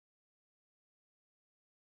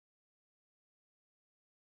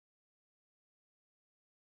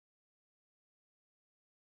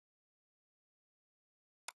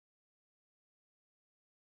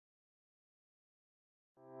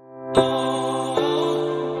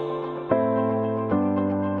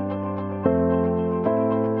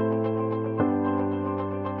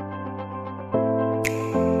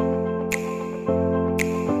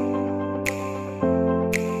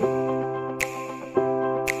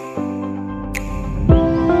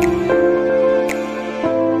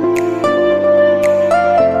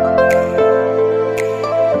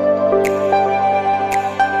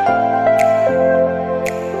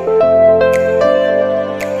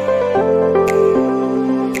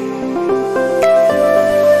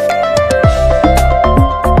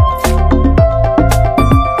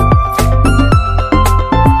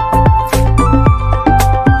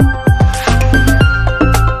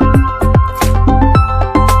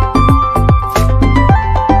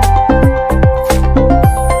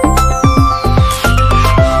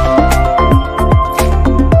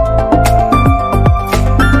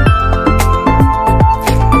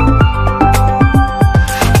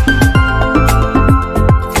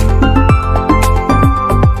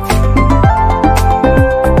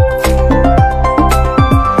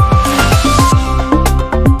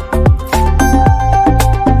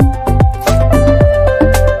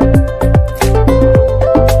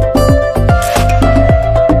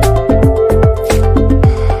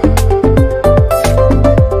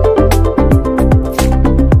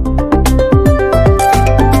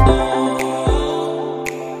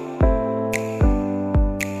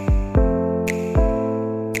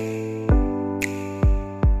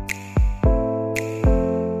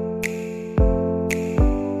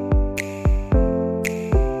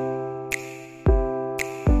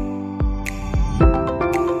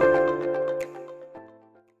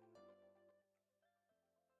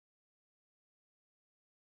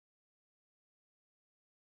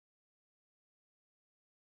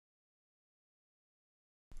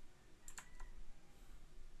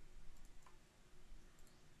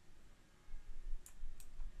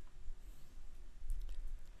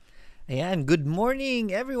Ayan, good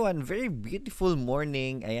morning everyone. Very beautiful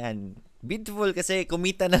morning. Ayan, beautiful kasi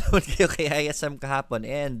kumita na naman kayo kay ISM kahapon.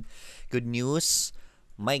 And good news,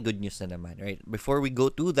 may good news na naman. Right? Before we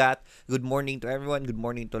go to that, good morning to everyone. Good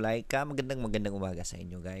morning to Laika. Magandang umaga sa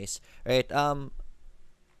inyo guys. Right,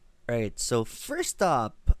 so first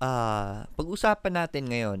up, pag-usapan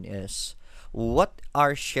natin ngayon is what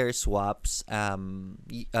are share swaps?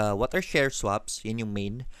 What are share swaps? Yun yung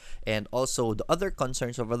main. And also the other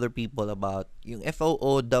concerns of other people about yung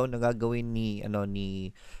FOO daw na gagawin ni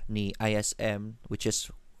ISM, which is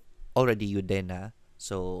already yun din ha.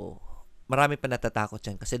 So marami pa natatakot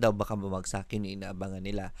yan kasi daw baka bumagsak yun yung inaabangan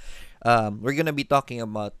nila. We're gonna be talking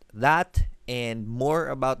about that and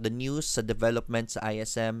more about the news sa development sa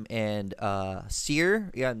ISM and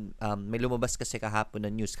CEAR. Yan, may lumabas kasi kahapon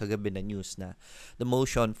na news, kagabi na news na the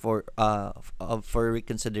motion for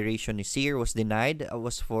reconsideration ni CEAR was denied.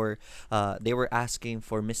 They were asking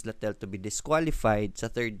for Ms. Latel to be disqualified sa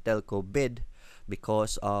third telco bid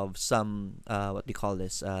because of some what do you call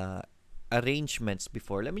this arrangements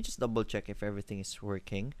before. Let me just double check if everything is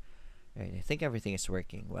working. Right, I think everything is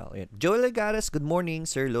working well. Yeah. Joel Legares, good morning,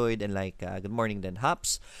 Sir Lloyd and Laika. Good morning then,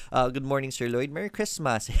 Hops. Good morning, Sir Lloyd. Merry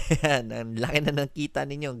Christmas. Yan, ang laki na ng kita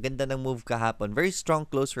ninyo. Ang ganda ng move kahapon. Very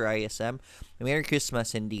strong close for ISM. Merry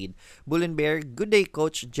Christmas indeed. Bull and Bear, good day,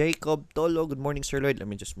 Coach Jacob Tolo. Good morning, Sir Lloyd.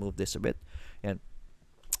 Let me just move this a bit. Yan.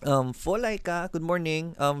 Folaika, good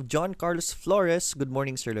morning. John Carlos Flores, good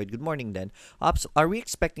morning, Sir Lloyd. Good morning then. Ops, are we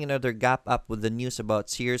expecting another gap up with the news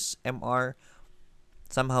about Sears MR?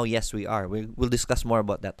 Somehow, yes, we are. We'll discuss more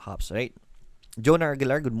about that, Hops, right? Jonah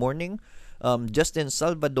Aguilar, good morning. Justin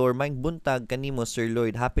Salvador, Mike Buntag, kanimo, Sir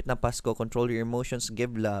Lloyd. Hapit na Pasko, control your emotions,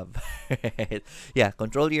 give love. Right? Yeah,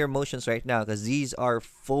 control your emotions right now because these are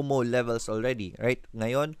FOMO levels already, right?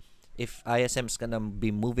 Ngayon, if ISM's gonna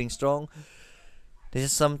be moving strong, this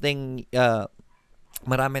is something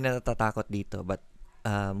marami na natatakot dito, but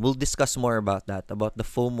we'll discuss more about that, about the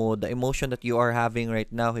FOMO, the emotion that you are having right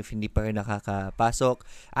now if hindi pa rin nakakapasok.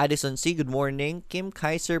 Addison C, good morning. Kim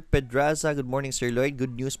Kaiser Pedraza, good morning, Sir Lloyd.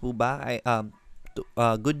 Good news po ba?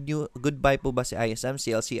 Goodbye po ba si ISM,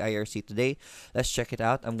 CLC, IRC today? Let's check it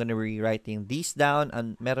out. I'm gonna be writing these down.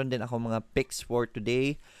 And meron din ako mga picks for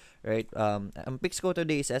today. Right? Ang picks ko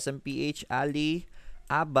today is SMPH, Ali,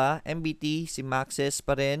 ABA, MBT, si Maxis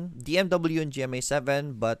pa rin, DMW and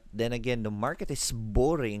GMA7, but then again, the market is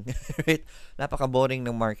boring. Right? Napaka-boring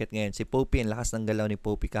ng market ngayon. Si Poppy, ang lakas ng galaw ni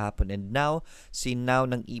Poppy kahapon. And now, si Now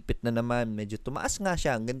ng ipit na naman. Medyo tumaas nga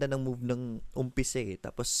siya. Ang ganda ng move ng umpise.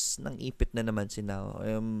 Tapos, nang ipit na naman si Now.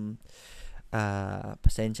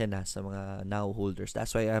 Pasensya na sa mga Now holders.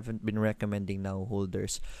 That's why I haven't been recommending Now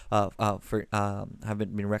holders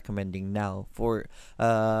haven't been recommending Now for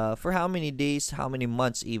how many days, how many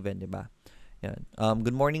months even, diba? Yan.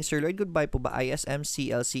 Good morning, Sir Lloyd. Goodbye po ba ISM,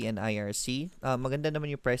 CLC, and IRC? Maganda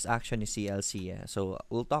naman yung price action ni CLC. So,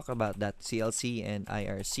 we'll talk about that. CLC and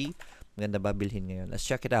IRC. Maganda ba bilhin ngayon? Let's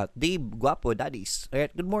check it out. Dave, guwapo, daddies.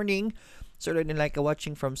 Alright, good morning. Sir Lloyd and Laika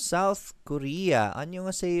watching from South Korea.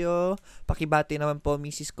 Annyeonghaseyo. Pakibati naman po,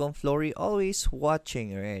 Mrs. Kong Flory. Always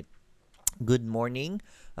watching. Alright. Good morning,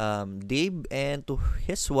 Dave, and to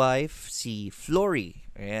his wife, si Flory.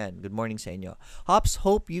 Ayan, good morning sa inyo. Hops,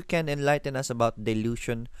 hope you can enlighten us about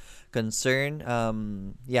dilution concern.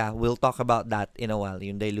 Yeah, we'll talk about that in a while.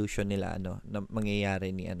 Yung dilution nila, na mangyayari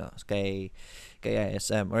ni, kay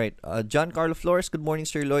ISM. Alright, John Carlo Flores, good morning,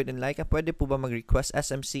 Sir Lloyd and Laika. Pwede po ba mag-request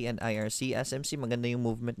SMC and IRC? SMC, maganda yung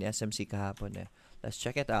movement ni SMC kahapon eh. Let's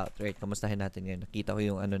check it out. Right, kamustahin natin ngayon. Nakita ko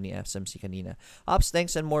yung ni FSMC kanina. Ops,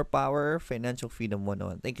 thanks and more power. Financial Freedom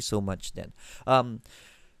 101. Thank you so much then.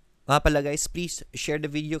 Mga pala guys, please share the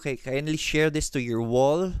video. Kindly share this to your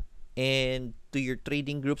wall and to your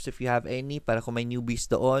trading groups if you have any, para kung may newbies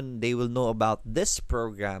doon, they will know about this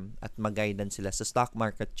program at mag-guidance sila sa stock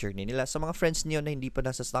market journey nila. Sa mga friends niyo na hindi pa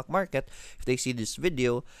nasa stock market, if they see this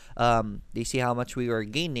video, they see how much we are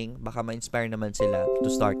gaining, baka ma-inspire naman sila to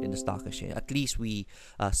start in the stock exchange. At least we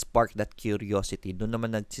spark that curiosity. Doon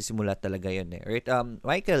naman nagsisimula talaga yun eh. Right?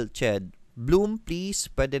 Michael Ched, Bloom, please,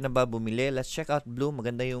 pwede na ba bumili? Let's check out Bloom.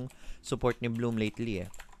 Maganda yung support ni Bloom lately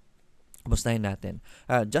eh. Bastahin natin.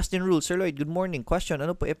 Justin Rule, Sir Lloyd, good morning. Question,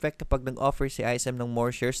 ano po effect kapag nag-offer si ISM ng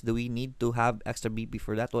more shares? Do we need to have extra BP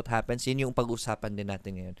for that? What happens? Yun yung pag-usapan din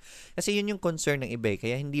natin ngayon. Kasi yun yung concern ng iba.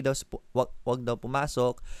 Kaya hindi daw, wag daw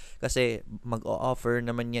pumasok kasi mag-o-offer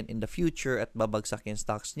naman yan in the future at babagsak yung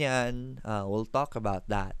stocks niyan. We'll talk about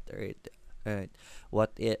that. Right.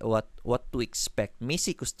 What to expect.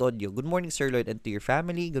 Macy Custodio, good morning Sir Lloyd and to your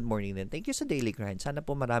family. Good morning din. Thank you sa daily grind. Sana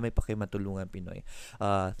po marami pa kayo matulungan Pinoy.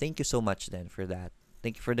 Thank you so much then for that.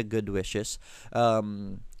 Thank you for the good wishes.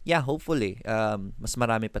 yeah, hopefully, mas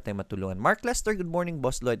marami pa tayong matulungan. Mark Lester, good morning,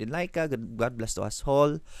 Boss Lloyd and Laika. God bless to us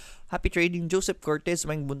all. Happy trading, Joseph Cortez.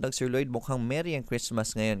 May buntag, Sir Lloyd. Mukhang merry ang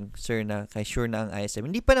Christmas ngayon, sir, na kay sure na ang ISM.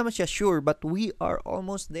 Hindi pa naman siya sure, but we are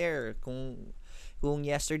almost there. Kung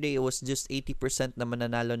yesterday it was just 80% na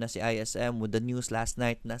mananalo na si ISM, with the news last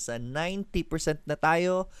night, nasa 90% na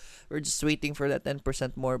tayo. We're just waiting for that 10%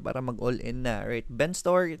 more para mag-all-in na. Right? Ben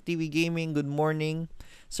Store, TV Gaming, good morning.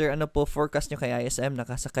 Sir, ano po forecast nyo kay ISM?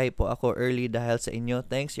 Nakasakay po ako early dahil sa inyo.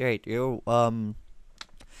 Thanks. You're right.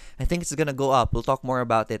 I think it's gonna go up. We'll talk more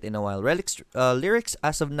about it in a while. Lyrics,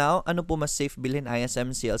 as of now, ano po mas safe bilhin,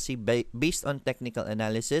 ISM, CLC, based on technical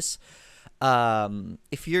analysis?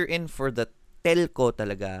 If you're in for the telco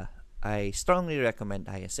talaga, I strongly recommend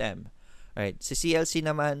ISM. Alright, si CLC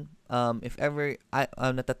naman, if ever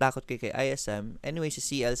natatakot kayo kay ISM, anyway, si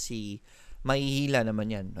CLC, mahihila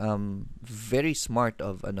naman yan. Very smart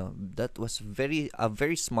of, that was a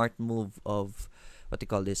very smart move of, what you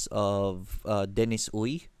call this, of Dennis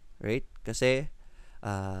Uy, right? Kasi,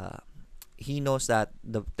 he knows that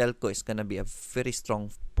the telco is gonna be a very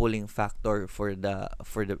strong pulling factor for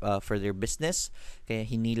their business, kaya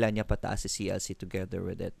hinila niya pataas si CLC together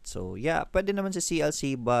with it. So yeah, pwede naman si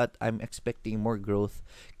CLC, but I'm expecting more growth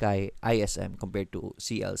kay ISM compared to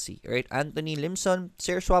CLC. Right? Anthony Limson,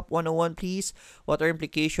 share swap 101 please. What are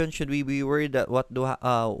implications? Should we be worried that what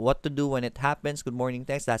to do when it happens? Good morning,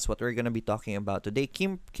 thanks. That's what we're gonna be talking about today.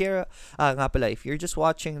 Kim Kira, nga pala, if you're just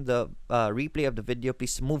watching the replay of the video,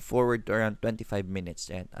 please move forward to around 25 minutes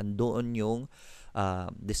and andoon yung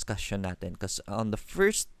discussion natin, because on the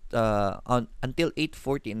first until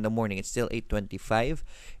 8:40 in the morning, it's still 8:25,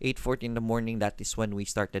 8:40 in the morning, that is when we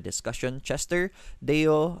start the discussion. Chester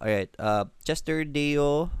Deo, alright, Chester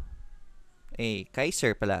Deo,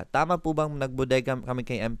 Kaiser pala, tama po bang nagbodega kami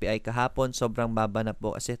kay MPI kahapon? Sobrang baba na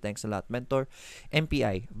po kasi, thanks a lot mentor.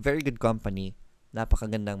 MPI, very good company,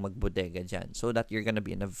 napakagandang magbodega dyan, so that you're gonna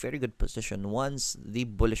be in a very good position once the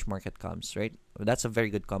bullish market comes, right? That's a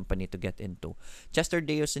very good company to get into. Chester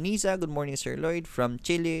Deo Siniza, good morning, Sir Lloyd, from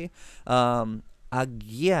Chile.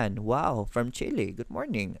 Agyan, wow, from Chile, good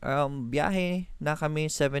morning. Biyahe na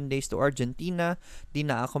kami 7 days to Argentina. Di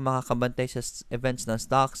na ako makakabantay sa events ng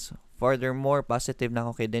stocks. Furthermore, positive na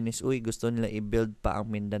ako kay Dennis Uy. Gusto nila i-build pa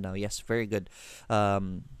ang Mindanao. Yes, very good.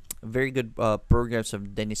 Very good programs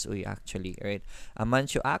of Dennis Uy actually, right?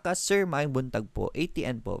 Amancio Akas, sir, maayong buntag po.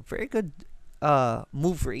 ATN po, very good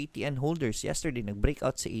move for ATN holders yesterday.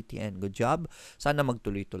 Nag-breakout sa ATN. Good job. Sana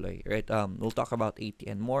magtuloy-tuloy, right? We'll talk about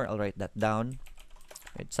ATN more. I'll write that down.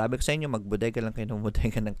 Right? Sabi ko sa inyo, magbodega lang kayo ng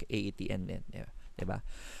bodega ng ATN din. Yeah. Diba?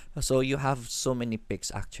 So you have so many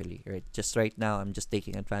picks actually, right? Just right now, I'm just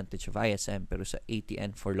taking advantage of ISM, pero sa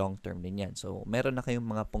ATN for long term din yan. So meron na kayong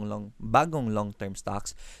mga bagong long term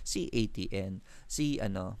stocks, si ATN, si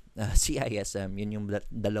si ISM, yun yung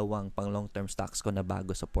dalawang pang long term stocks ko na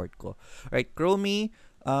bago support ko. Right, Chromie,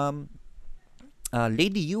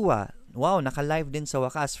 Lady Yua, wow, naka-live din sa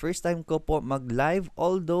wakas. First time ko po mag-live,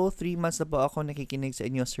 although 3 months na po ako nakikinig sa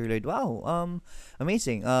inyo, Sir Lloyd. Wow,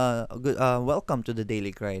 amazing. Good, welcome to the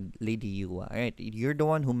Daily Grind, Lady Yua. Alright, you're the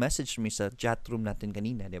one who messaged me sa chat room natin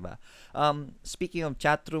kanina, diba? Speaking of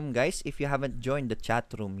chat room, guys, if you haven't joined the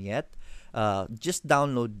chat room yet, just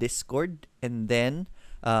download Discord, and then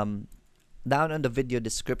down on the video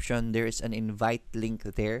description, there is an invite link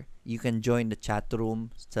there. You can join the chat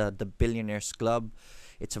room sa the Billionaires Club.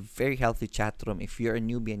 It's a very healthy chat room. If you're a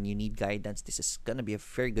newbie and you need guidance, this is gonna be a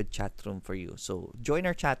very good chat room for you. So join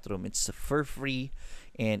our chat room. It's for free,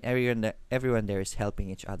 and everyone there is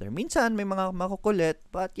helping each other. Minsan may mga makukulit,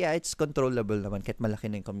 but yeah, it's controllable naman kahit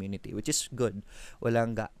malaki na yung community, which is good.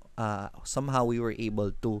 Somehow we were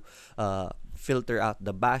able to filter out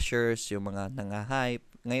the bashers, yung mga nanga-hype.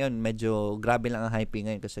 Ngayon medyo grabe lang ang hype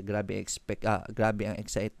ngayon kasi grabe ang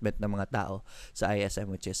excitement ng mga tao sa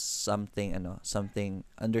ISM, which is something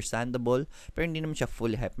understandable, pero hindi naman siya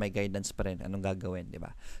fully hype. May guidance pa rin anong gagawin, di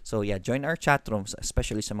ba? So yeah, join our chat rooms,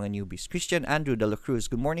 especially sa mga newbies. Christian Andrew de la Cruz,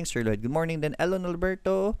 good morning, Sir Lloyd. Good morning then Elon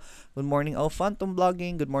Alberto, good morning. Phantom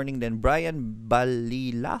Vlogging, good morning then Brian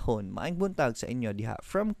Balilahon, maayong buntag sa inyo diha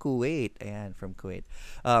from Kuwait. Ayan, from Kuwait.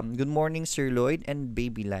 Good morning, Sir Lloyd and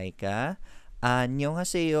Baby Laika.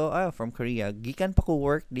 Annyeonghaseyo, from Korea. Gikan pa ko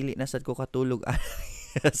work, dili na sad ko katulog.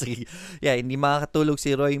 Sige. Yeah, hindi makakatulog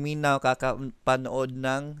si Roy Minaw kakapanood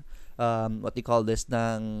ng what you call this,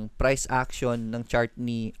 ng price action ng chart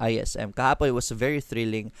ni ISM. Kahapon, it was very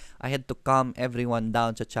thrilling. I had to calm everyone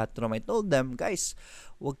down sa chat room. I told them, guys,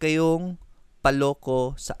 huwag kayong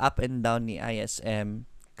paloko sa up and down ni ISM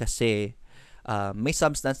kasi may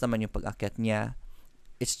substance naman yung pag-akyat niya.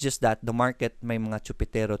 It's just that the market may mga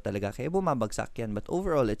chupitero talaga kaya bumabagsak yan. But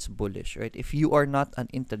overall, it's bullish, right? If you are not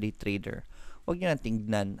an intraday trader, huwag nyo na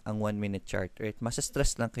tingnan ang 1-minute chart, right?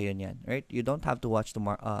 Masa-stress lang kayo niyan, right? You don't have to watch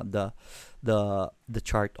the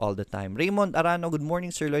chart all the time. Raymond Arano, good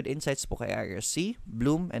morning, Sir Lloyd. Insights po kay IRC,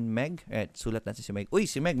 Bloom, and Meg. Right, sulat natin si Meg. Uy,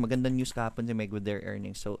 si Meg, magandang news kahapon si Meg with their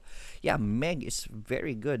earnings. So, yeah, Meg is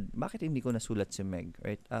very good. Bakit hindi ko nasulat si Meg,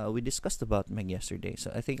 right? We discussed about Meg yesterday.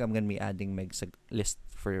 So, I think I'm gonna be adding Meg sa list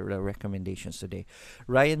for the recommendations today.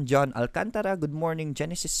 Ryan John Alcantara, good morning.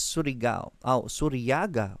 Genesis Surigao. Oh,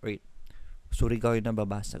 Suriaga, right? Surigao yung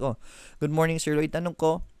nababasa ko. Good morning, Sir Lloyd. Tanong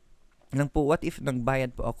ko lang po, what if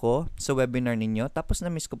nagbayad po ako sa webinar ninyo, tapos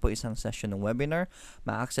na-miss ko po isang session ng webinar,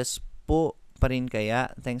 ma-access po pa rin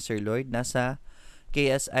kaya? Thanks, Sir Lloyd. Nasa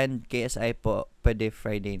KSI po, pwede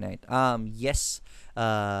Friday night. Yes.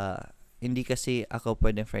 Hindi kasi ako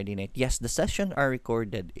pwede Friday night. Yes, the session are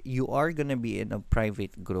recorded. You are gonna be in a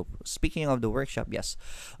private group. Speaking of the workshop, yes.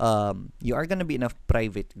 You are gonna be in a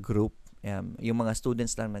private group. Yung mga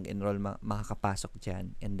students lang nag-enroll makakapasok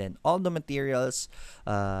dyan. And then, all the materials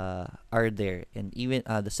are there. And even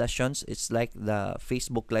the sessions, it's like the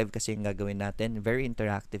Facebook Live kasi yung gagawin natin. Very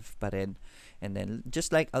interactive pa rin. And then,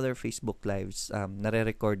 just like other Facebook Lives,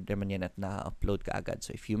 nare-record naman yan at na-upload ka agad.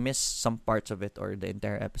 So, if you miss some parts of it or the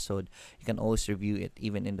entire episode, you can always review it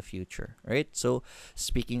even in the future. Right? So,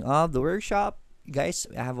 speaking of the workshop, guys,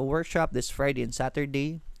 I have a workshop this Friday and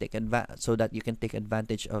Saturday. So that you can take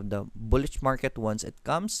advantage of the bullish market once it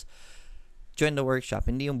comes. Join the workshop.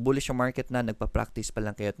 Hindi yung bullish market na nagpa-practice pa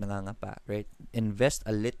lang kayo at nangangapa, right? Invest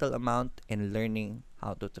a little amount in learning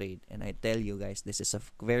how to trade. And I tell you guys, this is a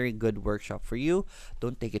very good workshop for you.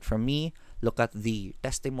 Don't take it from me. Look at the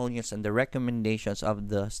testimonials and the recommendations of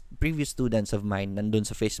the previous students of mine nandun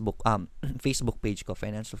sa Facebook Facebook page ko,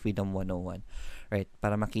 Financial Freedom 101. Right?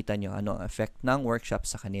 Para makita nyo ano ang effect ng workshop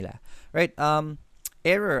sa kanila. Right?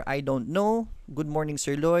 Error, I don't know. Good morning,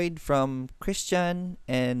 Sir Lloyd, from Christian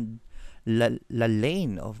and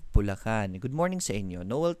Lane of Bulacan. Good morning sa inyo.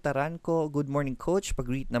 Noel Taranco, good morning, Coach.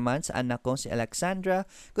 Pag-greet naman sa anak ko si Alexandra.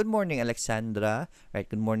 Good morning, Alexandra. Right,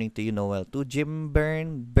 good morning to you, Noel. To Jim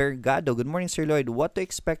Bergado, good morning, Sir Lloyd. What to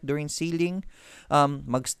expect during ceiling?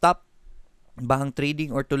 Mag-stop ba ang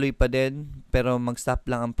trading or tuloy pa din pero mag-stop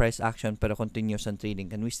lang ang price action pero continuous ang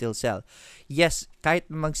trading? Can we still sell? Yes,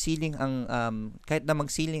 kahit na magsiling ang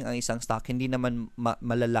isang stock, hindi naman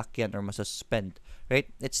malalak yan or masuspend,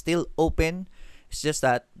 right? It's still open. It's just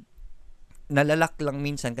that nalalak lang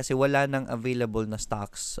minsan kasi wala nang available na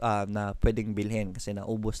stocks na pwedeng bilhin kasi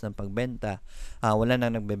naubos ng pagbenta. Wala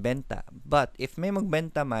nang nagbebenta. But if may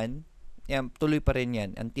magbenta man, tuloy pa rin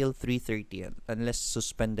yan until 3:30 unless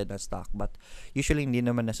suspended na stock. But usually hindi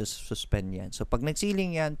naman na-suspend yan. So pag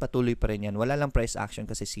nag-ceiling yan, patuloy pa rin yan. Wala lang price action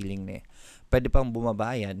kasi ceiling na eh. Pwede pang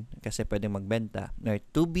bumaba yan kasi pwede magbenta. Right,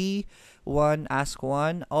 2B1, ask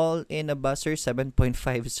 1, all in a buzzer,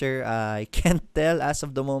 7.5 sir. I can't tell as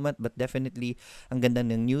of the moment but definitely ang ganda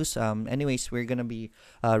ng news. Anyways, we're gonna be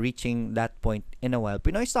reaching that point in a while.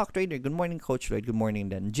 Pinoy Stock Trader, good morning, Coach Lloyd. Good morning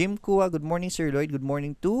then. Jim Kua, good morning, Sir Lloyd. Good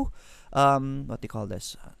morning too. What do you call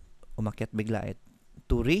this? Umakyat bigla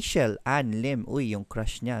to Rachel Ann Lim. Uy, yung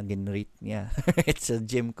crush niya, ginrate niya. It's a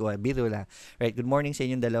Jim Kua. Biro lang. Right, good morning sa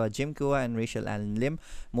inyong dalawa, Jim Kua and Rachel Ann Lim.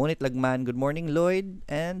 Monit Lagman, good morning, Lloyd.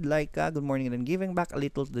 And Laika, good morning. And giving back a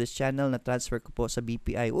little to this channel na transfer ko po sa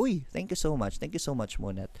BPI. Uy, thank you so much. Thank you so much,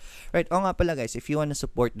 Monit. Right, nga pala guys, if you wanna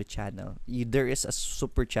support the channel, there is a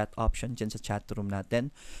super chat option dyan sa chat room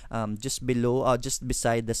natin. Just below, just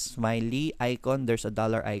beside the smiley icon, there's a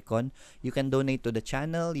dollar icon. You can donate to the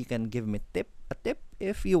channel. You can give me a tip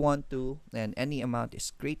if you want to, and any amount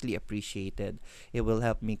is greatly appreciated. It will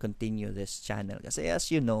help me continue this channel kasi as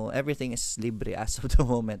you know, everything is libre as of the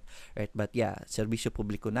moment, right? But yeah, serbisyo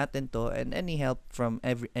publiko natin to, and any help from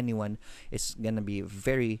anyone is gonna be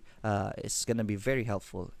very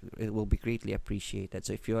helpful. It will be greatly appreciated.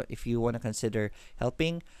 So if you want to consider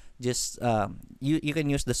helping, just you can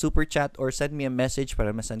use the super chat or send me a message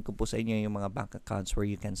para masend ko po sa inyo yung mga bank accounts where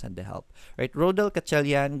you can send the help. Right, Rodel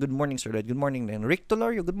Kachalian, good morning, Sir Lloyd. Good morning then. Rick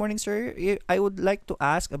Tolorio, good morning, sir. I would like to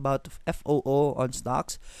ask about FOO on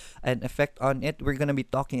stocks and effect on it. We're gonna be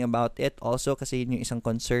talking about it also kasi yun yung isang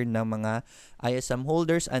concern ng mga ISM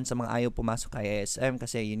holders and sa mga ayaw pumasok kay ISM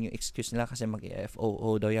kasi yun yung excuse nila kasi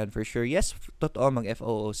mag-FOO daw yan for sure. Yes, totoo,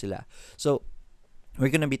 mag-FOO sila. So we're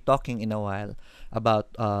gonna be talking in a while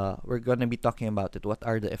about it. What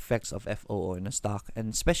are the effects of FOO in a stock,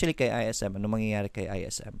 and especially kay ISM, ano mangyayari kay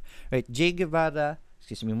ISM. Right, Jay Guevara,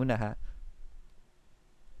 excuse me muna ha.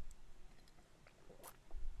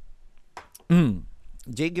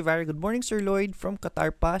 Jay Guevara, good morning Sir Lloyd from Qatar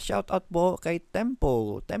pa. Shout out po kay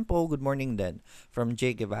Tempo. Tempo, good morning din. From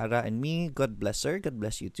Jay Guevara and me, God bless sir. God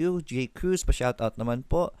bless you too. Jay Cruz, pa shout out naman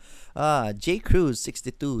po. Jay Cruz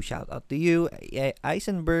 62, shout out to you.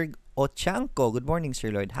 Eisenberg Ochanko, good morning Sir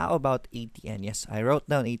Lloyd. How about ATN? Yes, I wrote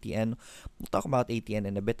down ATN. We'll talk about ATN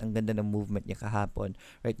in a bit. Ang ganda ng movement niya kahapon.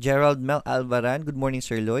 Right, Gerald Mel Alvaran, good morning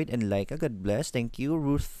Sir Lloyd and Laika, God bless. Thank you.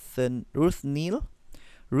 Ruth Neal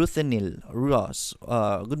Ruthenil Ross.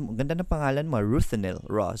 Ganda ng pangalan mo, Ruthenil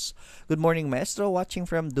Ross. Good morning, Maestro. Watching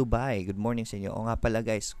from Dubai. Good morning sa inyo. O nga pala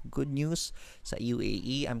guys, good news sa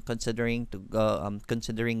UAE. I'm considering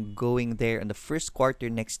going there in the first quarter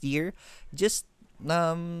next year. Just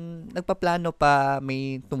nagpaplano pa,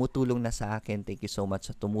 may tumutulong na sa akin. Thank you so much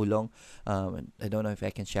sa tumulong. I don't know if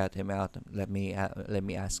I can shout him out. Let me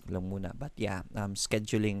ask lang muna. But yeah, I'm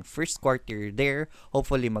scheduling first quarter there.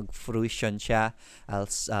 Hopefully mag-fruition siya.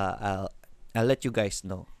 I'll let you guys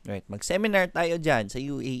know. Right, mag-seminar tayo dyan sa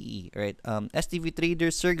UAE. Right, STV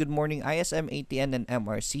Traders, sir, good morning. ISM, ATN, and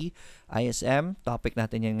MRC. ISM, topic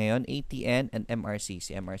natin yan ngayon. ATN and MRC.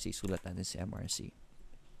 Si MRC, sulat natin si MRC.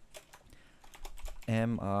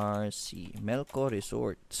 MRC, Melco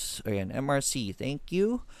Resorts. Ayan, MRC, thank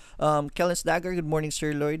you. Kellen's Dagger, good morning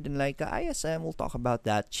Sir Lloyd and Laika. ISM, we'll talk about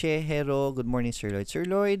that. Chehero, good morning Sir Lloyd. Sir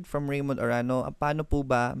Lloyd from Raymond Orano, paano po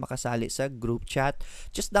ba makasali sa group chat?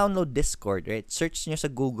 Just download Discord, right? Search nyo sa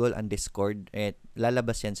Google ang Discord, right?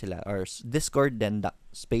 Lalabas yan sila. Or Discord, then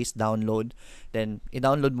space download. Then,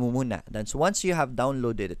 i-download mo muna. Then, so once you have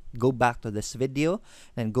downloaded it, go back to this video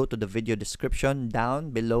and go to the video description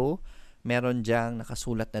down below. Meron dyang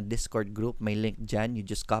nakasulat na Discord group. May link dyan. You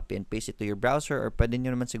just copy and paste it to your browser or pwede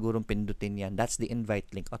nyo naman sigurong pindutin yan. That's the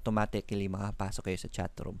invite link. Automatically makapasok kayo sa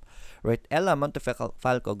chat room. Right. Ella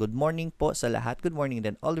Montefalco, good morning po sa lahat. Good morning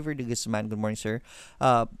din. Oliver de Guzman, good morning sir.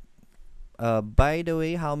 By the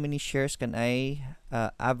way, how many shares can I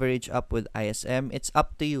average up with ISM? It's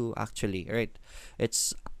up to you actually. Right.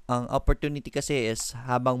 It's ang opportunity kasi is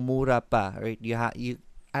habang mura pa. Right. You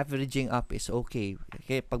averaging up is okay.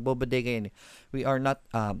 Okay, pagbobodega yun. We are not,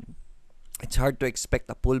 it's hard to expect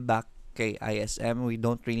a pullback kay ISM. We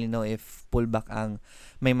don't really know if pullback ang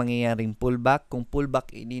may mangyayaring pullback. Kung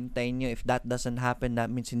pullback inintay nyo, if that doesn't happen, that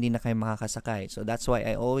means hindi na kayo makakasakay. So that's why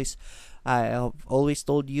I have always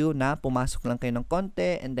told you na pumasok lang kayo ng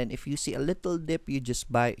konti, and then if you see a little dip, you just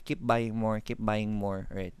keep buying more,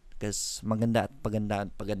 right? Because maganda at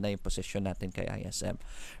paganda yung position natin kay ISM.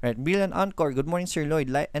 Right, Brilliant Encore, good morning Sir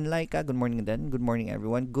Lloyd and Laika, good morning din. Good morning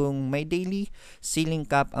everyone. Kung may daily ceiling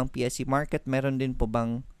cap ang PSE market, meron din po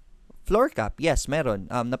bang floor cap? Yes, meron.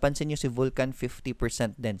 Napansin nyo si Vulcan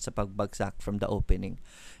 50% din sa pagbagsak from the opening.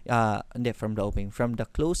 From the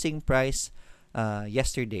closing price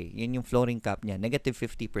yesterday. Yun yung flooring cap niya, negative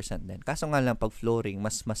 50% din. Kaso nga lang pag flooring,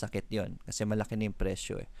 mas masakit yon kasi malaki na yung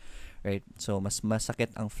presyo eh. Right? So, mas masakit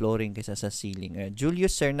ang flooring kaysa sa ceiling.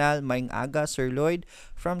 Julius Cernal, maing aga, Sir Lloyd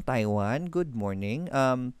from Taiwan. Good morning.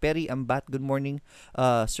 Perry Ambat, good morning.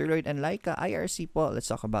 Sir Lloyd and Laika, IRC po. Let's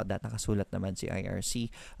talk about that. Nakasulat naman si IRC.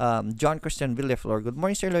 John Christian Villaflor, good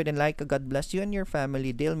morning, Sir Lloyd and Laika. God bless you and your family.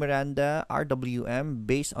 Dale Miranda, RWM,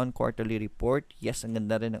 based on quarterly report. Yes, ang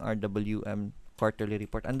ganda rin ng RWM quarterly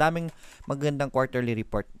report. Ang daming magandang quarterly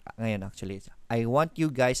report ngayon actually. I want you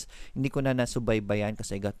guys, hindi ko na nasubaybayan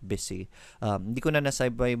kasi I got busy. Hindi ko na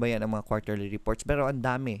nasubaybayan ang mga quarterly reports, pero ang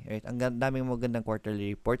dami, right? Ang daming magandang quarterly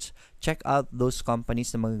reports. Check out those companies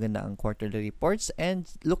na magaganda ang quarterly reports and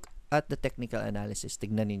look at the technical analysis.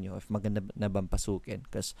 Tignan ninyo if maganda na bang pasukin,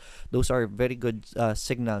 because those are very good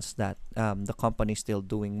signals that the company is still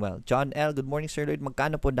doing well. John L, good morning Sir Lloyd.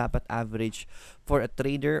 Magkano po dapat average for a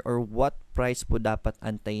trader or what price po dapat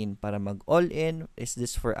antayin para mag all in? Is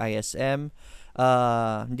this for ISM?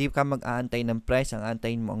 Hindi ka mag-aantay ng price, ang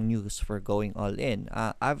antayin mo ang news for going all in.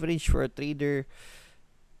 Average for a trader,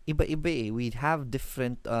 iba-iba eh. We have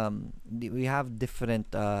different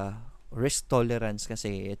risk tolerance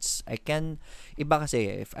kasi. Iba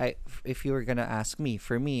kasi if you were gonna ask me,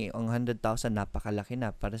 for me ang 100,000 napakalaki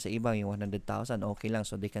na, para sa iba yung 100,000 okay lang,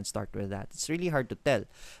 so they can start with that. It's really hard to tell,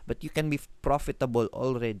 but you can be profitable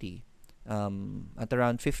already at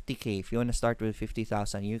around 50k. If you want to start with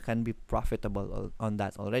 50,000, you can be profitable on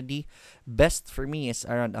that already. Best for me is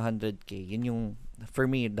around 100k. Yun yung, for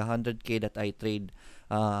me, the 100k that I trade,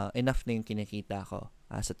 enough na yung kinikita ko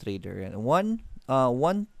as a trader. And 1-2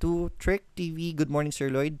 Trick TV, good morning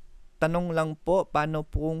Sir Lloyd. Tanong lang po, paano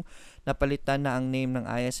pong napalitan na ang name ng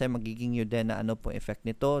ISM? Magiging yun din na ano po effect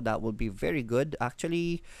nito? That would be very good.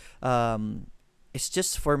 Actually, it's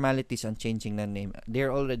just formalities on changing the name.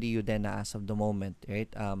 They're already Udena as of the moment,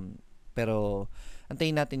 right? Pero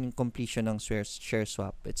antayin natin yung completion ng share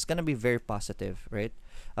swap. It's gonna be very positive, right?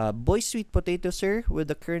 Boy Sweet Potato, sir, with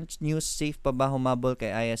the current news, safe pa ba humabol kay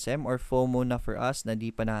ISM or FOMO na for us na di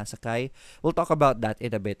pa nakasakay? We'll talk about that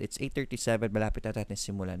in a bit. It's 8:37, malapit na natin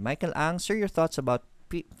simulan. Michael Ang, sir, your thoughts about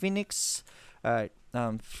Phoenix?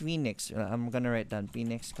 Phoenix, I'm gonna write down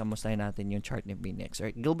Phoenix. Kamustahin natin yung chart ni Phoenix.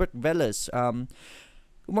 Alright, Gilbert Velas,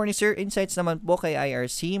 good morning, sir. Insights naman po kay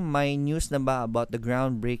IRC. May news na ba about the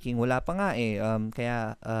groundbreaking? Wala pa nga eh.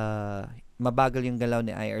 Kaya mabagal yung galaw ni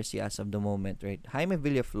IRC as of the moment, right? Jaime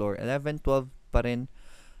Villaflor, 11:12 pa rin.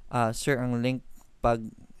 Sir, ang link pag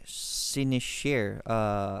sinishare.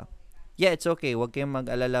 Yeah, it's okay. Huwag kayong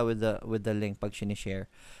mag-alala with the link pag sinishare.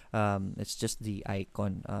 It's just the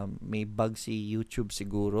icon. May bug si YouTube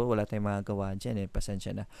siguro. Wala tayong magagawa dyan eh.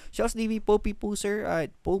 Pasensya na. Shells DV, Poppy po, sir.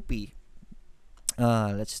 Alright, Poppy.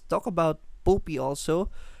 Let's talk about Poppy also.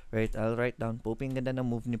 Right, I'll write down Poppy. Ang ganda ng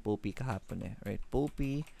move ni Poppy kahapon eh. Right,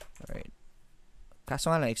 Poppy. Alright.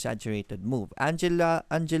 Kaso nga lang, exaggerated move.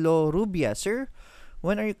 Angelo Rubia, sir,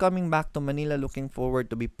 when are you coming back to Manila? Looking forward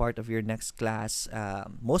to be part of your next class.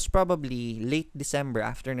 Most probably, late December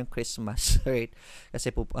after ng Christmas, right?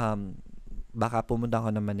 Kasi baka pumunta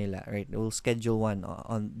ako ng Manila, right? We'll schedule one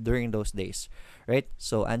on during those days, right?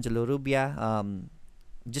 So, Angelo Rubia,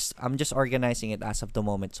 I'm just organizing it as of the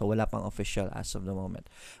moment. So, wala pang official as of the moment.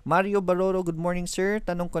 Mario Baroro, good morning, sir.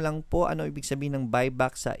 Tanong ko lang po, ano ibig sabihin ng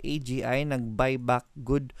buyback sa AGI? Nag-buyback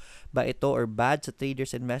good ba ito or bad sa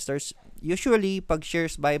traders, investors? Usually, pag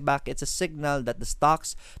shares buyback, it's a signal that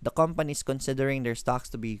the company is considering their stocks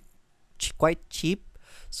to be quite cheap.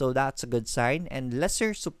 So, that's a good sign. And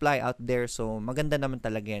lesser supply out there. So, maganda naman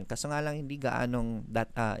talaga yan. Kaso nga lang, hindi gaanong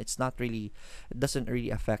it doesn't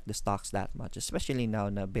really affect the stocks that much. Especially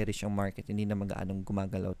now na bearish yung market. Hindi na gaanong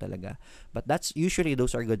gumagalaw talaga. But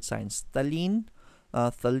those are good signs. Thaleen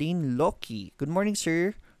Loki. Good morning,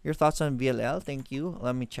 sir. Your thoughts on VLL? Thank you.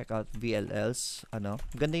 Let me check out VLL's.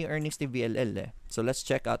 Ganda yung earnings ni VLL eh. So, let's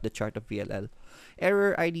check out the chart of VLL.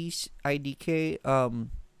 Error IDK,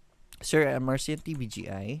 sir, MRC and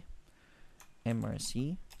TBGI.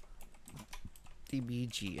 MRC,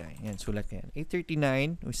 TBGI. Yan, sulat yan.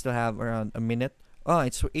 8:39. We still have around a minute. Oh,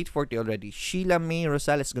 it's 8:40 already. Sheila May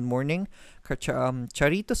Rosales, good morning.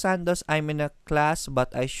 Charito Santos, I'm in a class but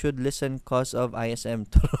I should listen cause of ISM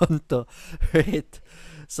Toronto. Right?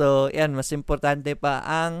 So, yan, mas importante pa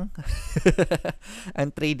ang ang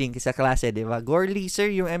trading sa klase, di ba? Gorley, sir,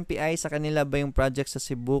 yung MPI sa kanila ba yung project sa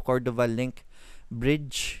Cebu, Cordova Link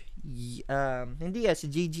Bridge? Hindi si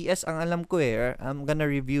JGS ang alam ko eh. I'm gonna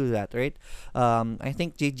review that, right? I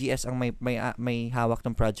think JGS ang may hawak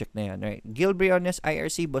ng project na yan, right? Gil Briones,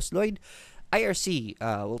 IRC, Boss Lloyd. IRC,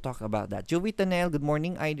 we'll talk about that. Joey Tanel, good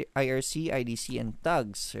morning. IRC, IDC, and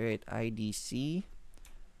Tugs, right? IDC,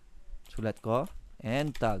 sulat ko,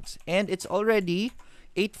 and Tugs. And it's already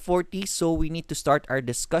 8:40, so we need to start our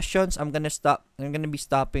discussions. I'm gonna be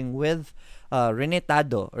stopping with Rene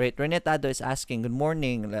Tado. Right, Rene Tado is asking, good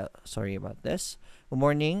morning. Sorry about this. Good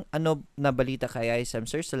morning. Ano na balita kay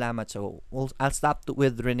ISM, sir? Salamat. So, I'll stop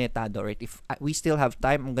with Rene Tado. Right, if we still have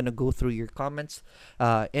time, I'm gonna go through your comments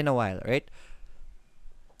in a while. Right.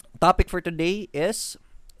 Topic for today is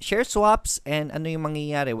share swaps and ano yung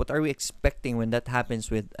mangyayari. What are we expecting when that happens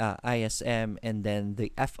with ISM and then the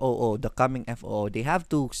FOO, the coming FOO? They have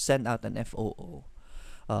to send out an FOO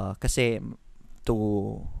kasi to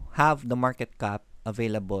have the market cap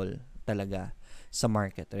available talaga sa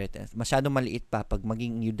market. Right? Masyado maliit pa pag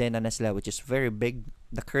maging Udena na sila, which is very big.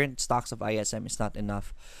 The current stocks of ISM is not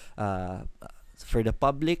enough for the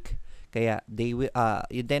public. Kaya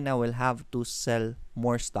Udena will have to sell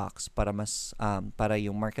more stocks para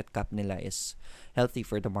yung market cap nila is healthy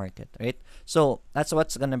for the market, right? So that's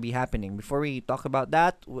what's gonna be happening. Before we talk about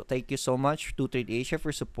that, thank you so much to Trade Asia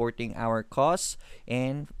for supporting our cause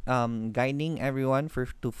and guiding everyone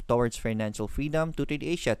towards financial freedom. To Trade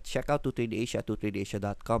Asia, check out To Trade Asia,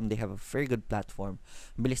 totradeasia.com. They have a very good platform.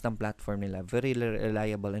 Bilis ng platform nila, very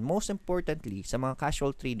reliable, and most importantly, sa mga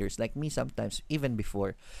casual traders like me, sometimes even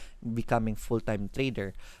before becoming full-time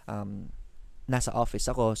trader, nasa office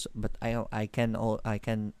ako, but I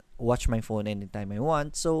can watch my phone anytime I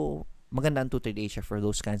want. So maganda ang To Trade Asia for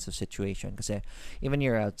those kinds of situation kasi even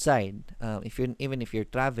you're outside, even if you're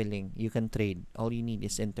traveling, you can trade. All you need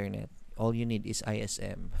is internet. All you need is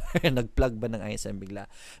ISM. Nag-plug ba ng ISM bigla?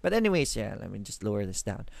 But anyways, yeah, let me just lower this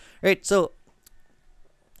down. Right, so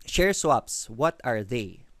share swaps, what are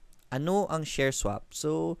they? Ano ang share swap?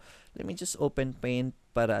 So let me just open Paint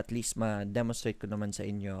para at least ma-demonstrate ko naman sa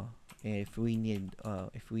inyo if we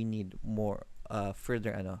need more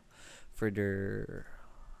further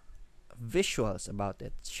visuals about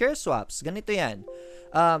it. Share swaps, ganito yan.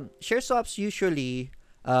 Share swaps usually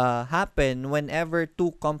happen whenever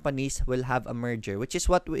two companies will have a merger, which is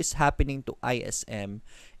what is happening to ISM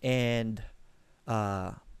and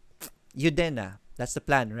Udena. That's the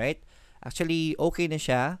plan, right? Actually, okay na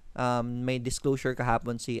siya. May disclosure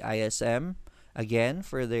kahapon si ISM again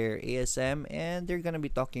for their ASM, and they're gonna be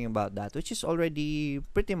talking about that, which is already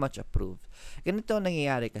pretty much approved. Ganito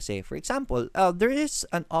nangyayari kasi. For example, there is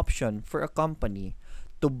an option for a company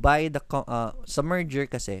to buy the sa merger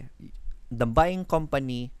kasi. The buying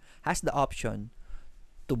company has the option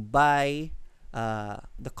to buy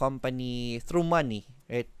the company through money,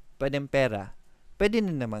 right? Pwedeng pera. Pwede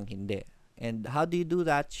na namang hindi. And how do you do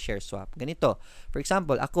that? Share swap. Ganito. For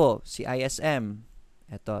example, ako, si ISM.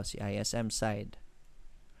 Ito, si ISM side.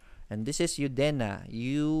 And this is Udena.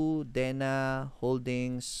 Udena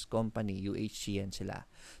Holdings Company. UHC yan sila.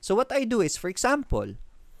 So what I do is, for example,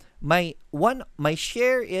 my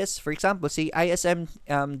share is, for example, si ISM,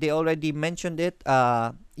 they already mentioned it,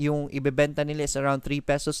 yung ibebenta nila is around 3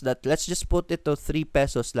 pesos. That let's just put it to 3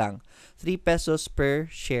 pesos lang. 3 pesos per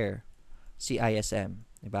share si ISM.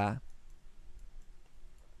 Diba?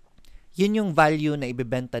 Yun yung value na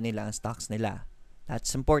ibebenta nila ang stocks nila.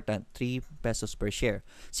 That's important. 3 pesos per share.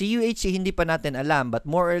 Si UHC, hindi pa natin alam, but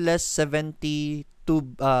more or less 72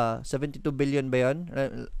 billion ba yun?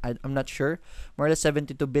 I'm not sure. More or less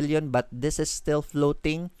 72 billion, but this is still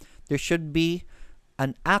floating. There should be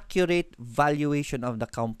an accurate valuation of the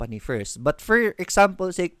company first. But for example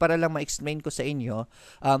sake, para lang ma-explain ko sa inyo,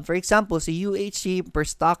 for example, si UHC per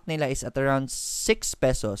stock nila is at around 6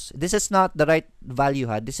 pesos. This is not the right value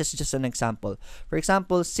ha. This is just an example. For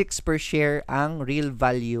example, 6 per share ang real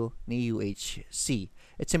value ni UHC.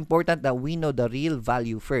 It's important that we know the real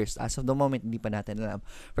value first. As of the moment, hindi pa natin alam.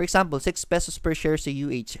 For example, 6 pesos per share si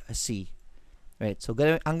UHC. Right. So,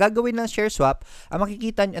 ang gagawin ng share swap, ang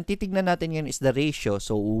makikita, ang titignan natin yun is the ratio.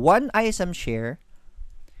 So, 1 ISM share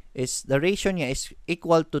is, the ratio niya is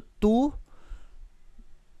equal to 2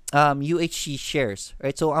 UHC shares.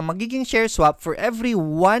 Right. So, ang magiging share swap, for every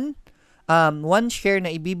 1 share na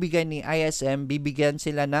ibibigay ni ISM, bibigyan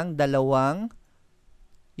sila ng dalawang,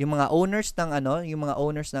 yung mga owners ng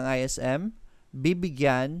ISM,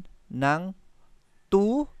 bibigyan ng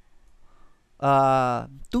 2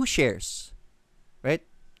 shares. Right?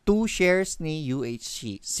 2 shares ni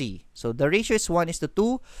UHC. So, the ratio is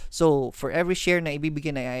 1:2. So, for every share na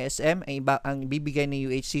ibibigay ng ISM, ang ibibigay ni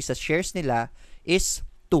UHC sa shares nila is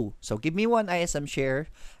 2. So, give me 1 ISM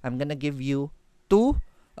share. I'm gonna give you 2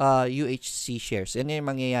 UHC shares. Yan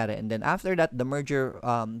yung mangyayari. And then, after that, mangyayari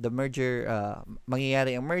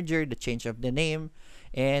ang merger, the change of the name,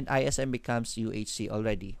 and ISM becomes UHC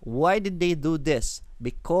already. Why did they do this?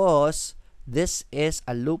 Because this is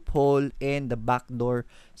a loophole in the backdoor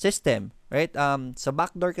system, right? Sa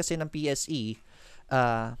backdoor kasi ng PSE,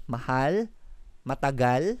 mahal,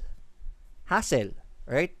 matagal, hassle,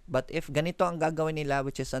 right? But if ganito ang gagawin nila,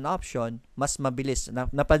 which is an option, mas mabilis.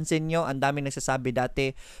 Napansin nyo, ang daming nagsasabi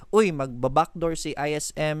dati, uy, magbabackdoor si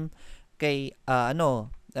ISM kay,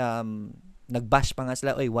 nagbash pa nga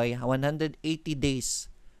sila, uy, why 180 days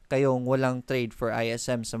kayong walang trade for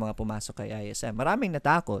ISM sa mga pumasok kay ISM. Maraming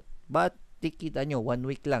natakot, but kita nyo, 1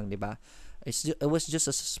 week lang, di ba? It was just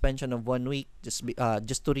a suspension of 1 week,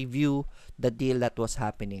 just to review the deal that was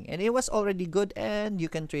happening. And it was already good, and you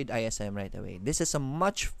can trade ISM right away. This is a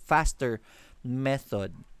much faster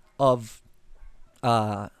method of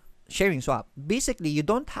sharing swap. Basically, you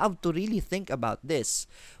don't have to really think about this.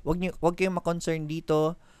 Wag kayong ma-concern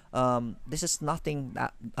dito. This is nothing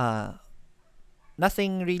that,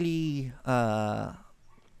 nothing really,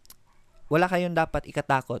 wala kayong dapat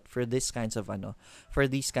ikatakot for these kinds of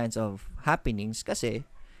happenings kasi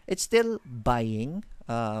it's still buying.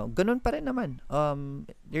 Ganun pa rin naman.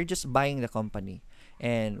 You're just buying the company,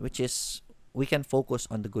 and which is, we can focus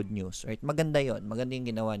on the good news, right? Maganda yon, maganda yung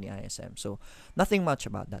ginawa ni ISM. So, nothing much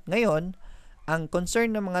about that. Ngayon, ang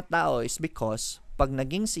concern ng mga tao is because pag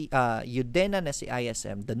naging si Udena na si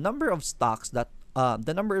ISM, the number of stocks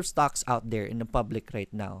out there in the public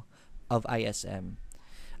right now of ISM,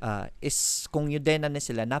 is kung Udena na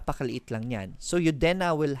sila, napakaliit lang yan. So,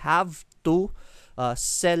 Udena will have to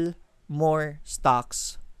sell more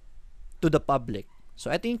stocks to the public. So,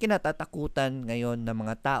 ito yung kinatatakutan ngayon ng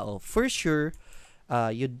mga tao. For sure,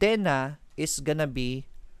 Udena is gonna be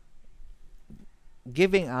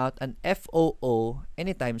giving out an FOO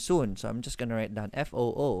anytime soon. So, I'm just gonna write down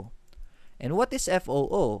FOO. And what is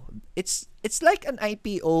FOO? It's like an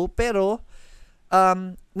IPO, pero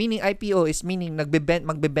meaning IPO is meaning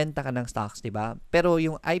magbebenta ka ng stocks, 'di ba? Pero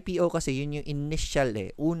yung IPO kasi yun yung initial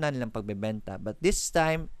unan lang pagbebenta. But this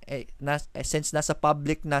time since nasa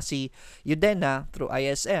public na si Udena through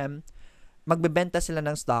ISM, magbebenta sila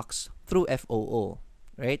ng stocks through FOO,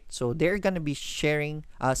 right? So they're gonna be selling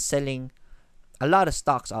a lot of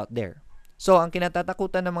stocks out there. So ang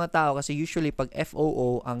kinatatakutan ng mga tao kasi usually pag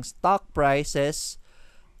FOO, ang stock prices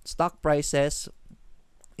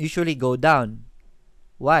usually go down.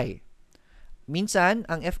 Why? Minsan,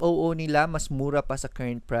 ang FOO nila mas mura pa sa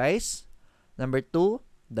current price. Number 2,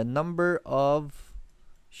 the number of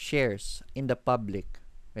shares in the public.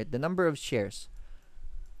 Right? The number of shares.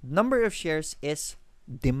 Number of shares is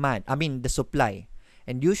the supply.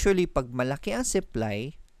 And usually, pag malaki ang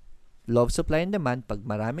supply, law of supply and demand, pag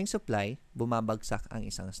maraming supply, bumabagsak ang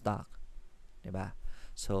isang stock. Diba?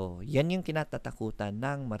 So, yan yung kinatatakutan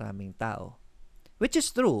ng maraming tao. Which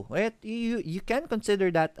is true, right? You can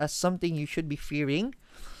consider that as something you should be fearing.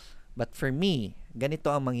 But for me,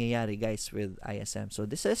 ganito ang mangyayari, guys, with ISM. So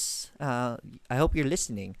this is, I hope you're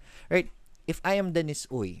listening, right? If I am Dennis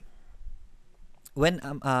Uy, when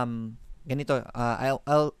ganito,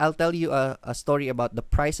 I'll tell you a story about the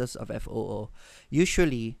prices of FOO.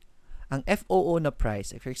 Usually, ang FOO na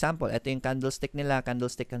price, for example, ito yung candlestick nila,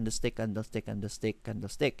 candlestick.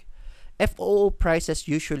 FOO prices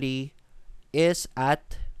usually is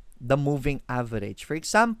at the moving average. For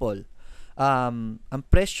example, ang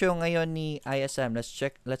presyo ngayon ni ISM,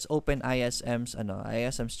 let's open ISM's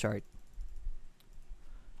chart.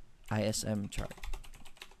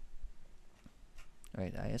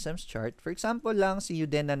 Right, ISM's chart. For example lang, si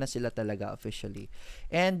Udena na sila talaga officially.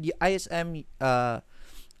 And ISM,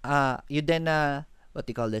 Udena,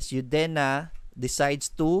 Udena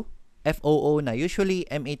decides to FOO na. Usually,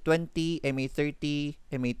 MA20, MA30,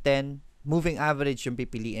 MA10, moving average yung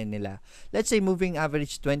pipiliin nila. Let's say moving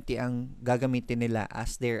average 20 ang gagamitin nila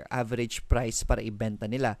as their average price para ibenta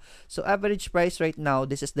nila. So average price right now,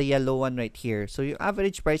 this is the yellow one right here. So yung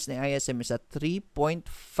average price ng ISM is at 3.5,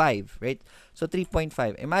 right? So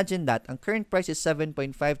 3.5. Imagine that. Ang current price is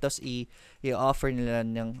 7.5 tapos i-offer nila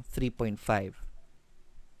ng 3.5.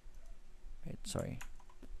 Right, sorry.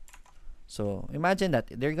 So imagine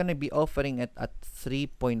that. They're gonna be offering it at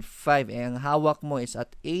 3.5. Ang hawak mo is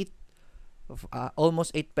at 8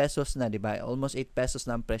 almost 8 pesos na, diba? Almost 8 pesos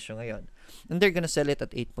na ang presyo ngayon. And they're gonna sell it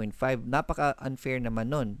at 8.5. Napaka-unfair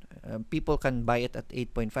naman nun. People can buy it at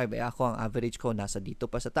 8.5. Ako, ang average ko nasa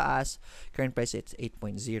dito pa sa taas. Current price, it's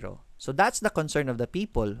 8.0. So, that's the concern of the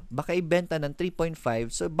people. Baka ibenta ng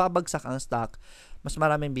 3.5, so babagsak ang stock. Mas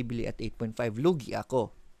maraming bibili at 8.5. Lugi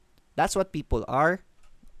ako. That's what people are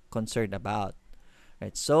concerned about.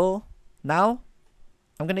 Right? So, now,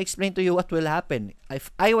 I'm gonna explain to you what will happen.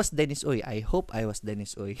 If I was Dennis Uy, I hope I was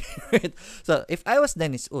Dennis Uy. Right? So, if I was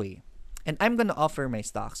Dennis Uy, and I'm gonna offer my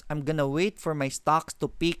stocks, I'm gonna wait for my stocks to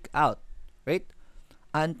peak out. Right?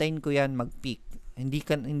 Antayin ko yan mag-peak.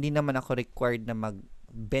 Hindi naman ako required na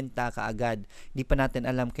magbenta kaagad. Hindi pa natin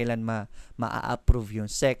alam kailan ma-approve yung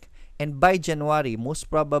SEC. And by January,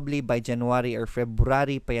 most probably by January or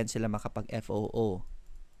February pa yan sila makapag-FOO.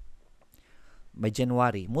 By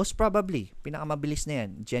January. Most probably, pinakamabilis na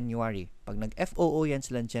yan, January. Pag nag-FOO yan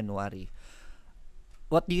sila January.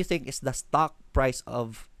 What do you think is the stock price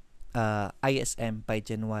of ISM by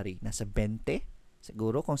January? Nasa 20?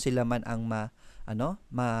 Siguro kung sila man ang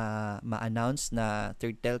ma-announce na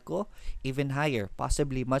third telco, even higher,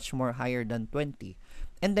 possibly much more higher than 20.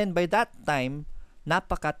 And then by that time,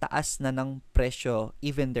 napakataas na ng presyo,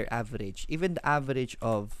 even their average. Even the average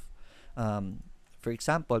of for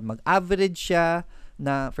example, mag-average siya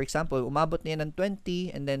na, for example, umabot niya ng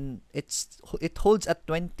 20 and then it holds at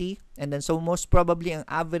 20 and then so most probably ang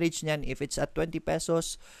average niyan if it's at 20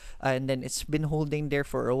 pesos and then it's been holding there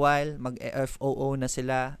for a while, mag-FOO na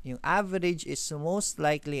sila. Yung average is most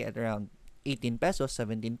likely at around 18 pesos,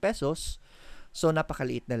 17 pesos. So,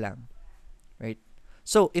 napakaliit na lang. Right?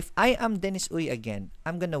 So, if I am Dennis Uy again,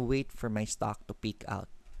 I'm gonna wait for my stock to peak out.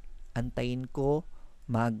 Antayin ko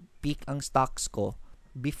mag-peak ang stocks ko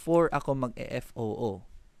before ako mag-FOO.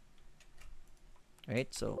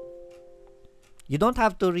 Right? So, you don't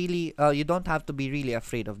have to be really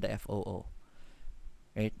afraid of the FOO.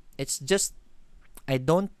 Right? It's just, I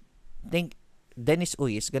don't think Dennis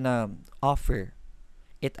Uy is gonna offer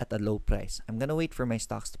it at a low price. I'm gonna wait for my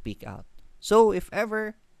stocks to peak out. So, if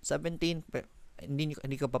ever, 17,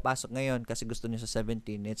 hindi ko papasok ngayon kasi gusto niyo sa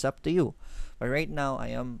 17, it's up to you. But right now,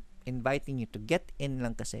 I am inviting you to get in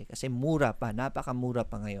lang kasi mura pa, napakamura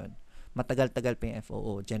pa ngayon. Matagal-tagal pa yung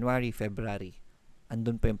FOO, January, February.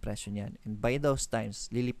 andun pa yung presyo niyan. And by those times,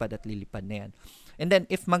 lilipad at lilipad na yan. And then,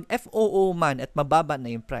 if mag-FOO man at mababa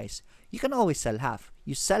na yung price, you can always sell half.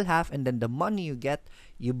 You sell half and then the money you get,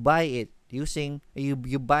 you buy it using, you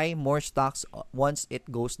buy more stocks once it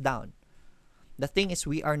goes down. The thing is,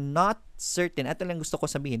 we are not certain. Ito lang gusto ko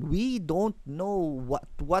sabihin. We don't know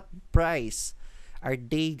what price are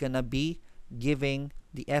they gonna be giving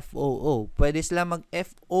the FOO. Pwede sila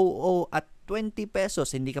mag-FOO at 20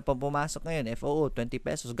 pesos. Hindi ka pa pumasok ngayon. FOO, 20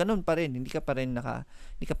 pesos. Ganun pa rin. Hindi ka pa rin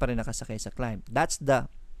nakasakay sa climb. That's my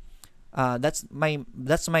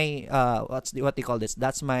what do you call this?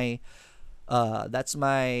 That's my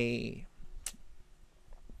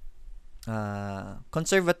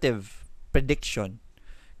conservative prediction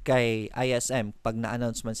kay ISM pag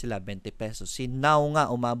na-announce man sila 20 pesos. Si Now nga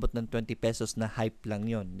umabot ng 20 pesos na hype lang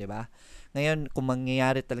 'yon, 'di ba? Ngayon kung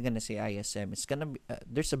mangyayari talaga na si ISM, it's gonna be,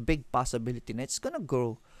 there's a big possibility na it's gonna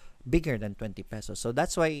grow bigger than 20 pesos. So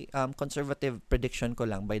that's why conservative prediction ko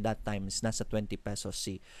lang by that time is nasa 20 pesos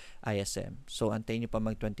si ISM. So antayin niyo pa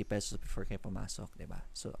mag 20 pesos before kayo pumasok, 'di ba?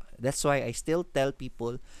 So that's why I still tell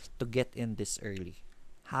people to get in this early.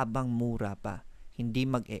 Habang mura pa. Hindi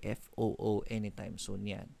mag-FOO anytime soon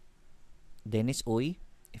yan. Dennis Uy,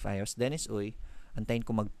 if I was Dennis Uy, antayin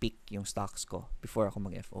ko mag-peak yung stocks ko before ako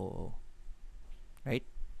mag-FOO. Right?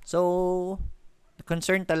 So, the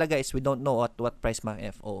concern talaga is we don't know what price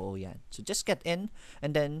mag-FOO yan. So, just get in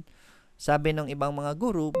and then, sabi ng ibang mga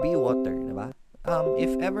guru, be water. Diba?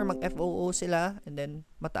 If ever mag-FOO sila and then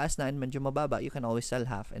mataas na and medyo mababa, you can always sell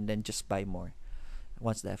half and then just buy more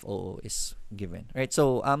once the FOO is given. Right,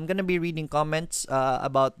 so I'm gonna be reading comments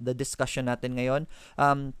about the discussion natin ngayon.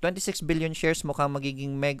 26 billion shares mukhang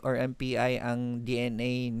magiging MEG or MPI ang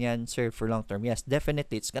DNA niyan, sir, for long term. Yes,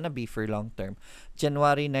 definitely, it's gonna be for long term.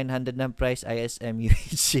 January, 900 ng price, ISM,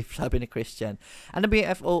 UHC, sabi ni Christian. Ano ba yung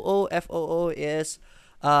FOO? FOO is,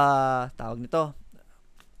 tawag nito,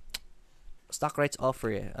 stock rights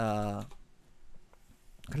offer.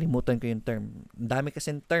 Kalimutan ko yung term. Ang dami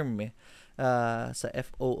kasing term sa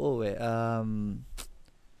FOO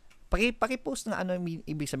Paki-post na ano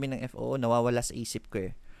ibig sabihin ng FOO, nawawala sa isip ko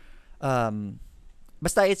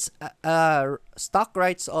basta it's stock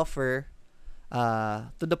rights offer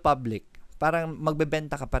to the public. Parang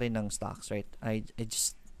magbebenta ka pa rin ng stocks, right?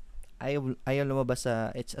 Ayaw lumabas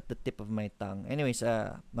it's at the tip of my tongue. Anyways,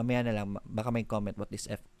 mamaya na lang, baka may comment what is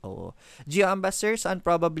FOO. Geo Ambassador, saan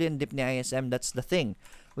probably ang dip ni ISM? That's the thing.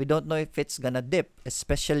 We don't know if it's gonna dip,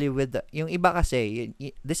 especially with yung iba kasi,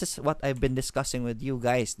 this is what I've been discussing with you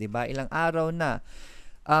guys, diba? Ilang araw na.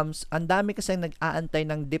 Ang dami kasi nag-aantay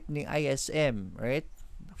ng dip ni ISM, right?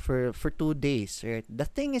 For 2 days, right? The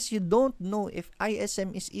thing is, you don't know if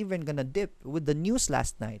ISM is even gonna dip. With the news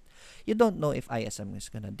last night, you don't know if ISM is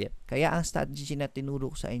gonna dip. Kaya ang strategy na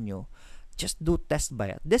tinuro ko sa inyo, just do test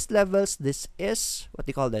buy at this levels. This is what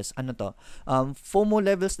you call this, FOMO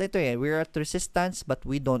levels na ito we're at resistance, but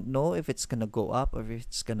we don't know if it's gonna go up or if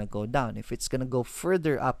it's gonna go down. If it's gonna go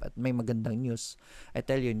further up at may magandang news, I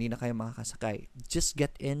tell you, hindi na kayo makakasakay. Just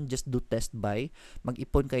get in, just do test buy.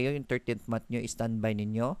 Mag-ipon kayo, yung 13th month nyo, i-standby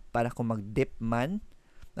ninyo para kung mag-dip man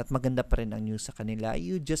at maganda pa rin ang news sa kanila,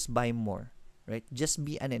 you just buy more. Right? Just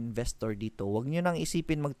be an investor dito. Huwag nyo nang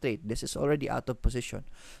isipin mag-trade. This is already out of position.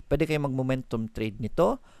 Pwede kayo mag-momentum trade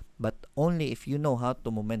nito, but only if you know how to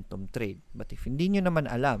momentum trade. But if hindi nyo naman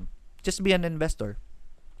alam, just be an investor.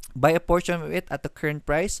 Buy a portion of it at the current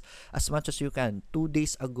price as much as you can. 2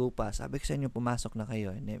 days ago pa, sabi ko sa inyo, pumasok na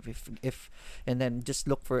kayo. And and then just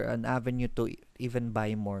look for an avenue to even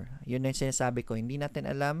buy more. Yun yung sinasabi ko. Hindi natin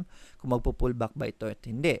alam kung magpo-pullback ba ito at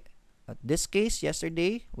hindi. At this case,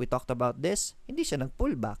 yesterday, we talked about this, hindi siya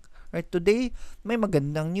nag-pullback. Right? Today, may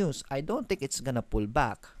magandang news. I don't think it's gonna pull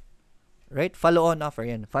back. Right? Follow-on offer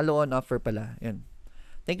yan. Follow-on offer pala. Yan.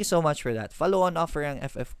 Thank you so much for that. Follow-on offer ang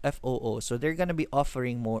FOO. So, they're gonna be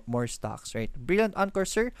offering more stocks, right? Brilliant Encore,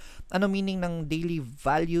 sir. Ano meaning ng daily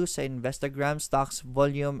value sa Instagram, stocks,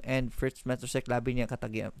 volume, and first metrosec? Labi niya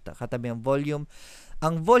katabi ang volume.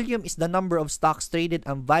 Ang volume is the number of stocks traded.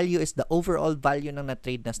 Ang value is the overall value ng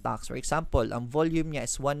na-trade na stocks. For example, ang volume niya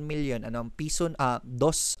is 1 million. Ano ang piso?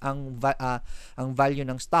 Dos ang value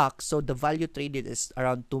ng stock. So, the value traded is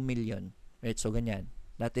around 2 million. Right? So, ganyan.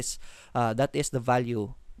 That is the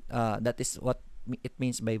value. That is what it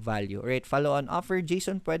means by value. Right? Follow on offer.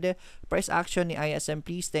 Jason, pwede. Price action ni ISM,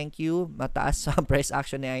 please. Thank you. Mataas sa price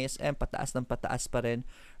action ni ISM. Pataas ng pataas pa rin.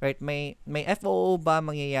 Right? May FOO ba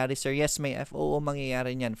mangyayari, sir? Yes, may FOO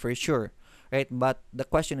mangyayari niyan for sure. Right? But the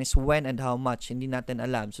question is when and how much. Hindi natin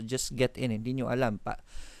alam. So just get in. Hindi nyo alam pa.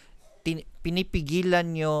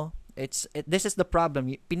 Pinipigilan nyo This is the problem.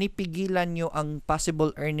 Pinipigilan nyo ang possible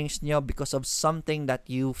earnings nyo because of something that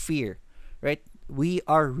you fear, right? We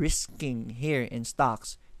are risking here in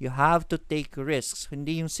stocks. You have to take risks,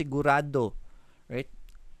 hindi yung sigurado, right?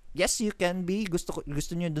 Yes, you can be gusto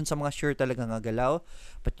nyo dun sa mga sure talaga nga galaw,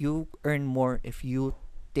 but you earn more if you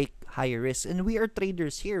take higher risks. And we are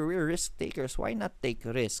traders here. We're risk takers. Why not take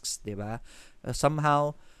risks, 'di ba?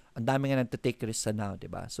 Somehow ang dami nga nagte-take risks now,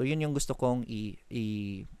 'di ba? So yun yung gusto kong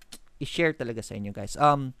i-share talaga sa inyo, guys.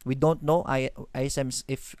 We don't know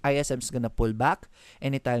if ISM's gonna pull back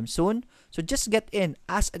anytime soon. So just get in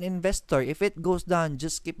as an investor. If it goes down,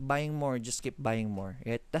 just keep buying more. Just keep buying more.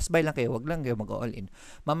 Right? Tas buy lang kayo. Wag lang kayo mag-all in.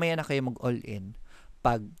 Mamaya na kayo mag-all in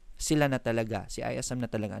pag sila na talaga, si ISM na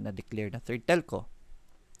talaga na-declare na third telco.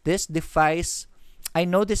 This defies, I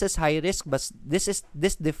know this is high risk, but this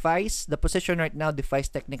defies, the position right now defies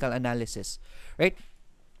technical analysis. Right?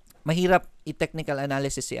 Mahirap i-technical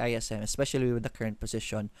analysis si ISM, especially with the current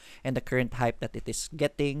position and the current hype that it is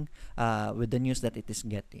getting, with the news that it is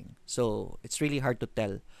getting. So, it's really hard to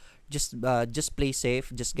tell. Just play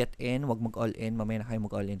safe, just get in, wag mag-all in, mamaya na kayo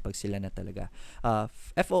mag-all in pag sila na talaga.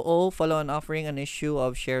 FOO, follow-on offering, an issue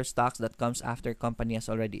of share stocks that comes after company has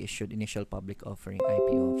already issued initial public offering,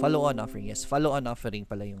 IPO. Follow-on offering, yes, follow-on offering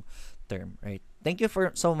pala yung term, right? Thank you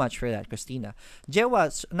so much for that, Christina. Jewa,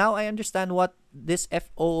 now I understand what this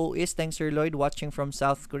FOO is. Thanks, Sir Lloyd, watching from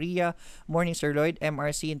South Korea. Morning, Sir Lloyd.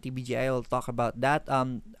 MRC and TBGI will talk about that.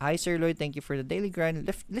 Hi, Sir Lloyd. Thank you for the daily grind.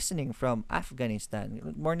 Listening from Afghanistan.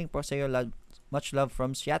 Good morning po sa iyo. Much love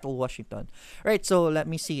from Seattle, Washington. Right, so let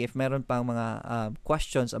me see if meron pang mga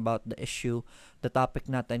questions about the issue, the topic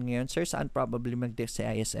natin ngayon. Sir, saan probably mag-dip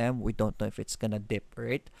sa ISM? We don't know if it's gonna dip,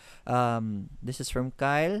 right? This is from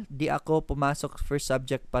Kyle. Di ako pumasok first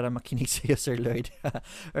subject para makinig sa iyo, Sir Lloyd.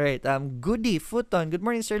 Alright, Goody Futon. Good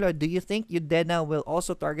morning, Sir Lloyd. Do you think Udena will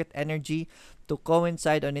also target energy to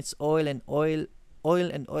coincide on its oil and oil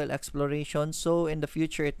exploration, so in the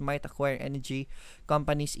future it might acquire energy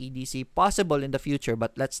companies, EDC? Possible in the future,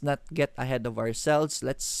 but let's not get ahead of ourselves.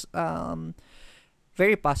 Let's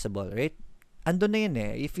very possible, right? Ando na yun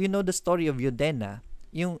eh. If you know the story of Udena,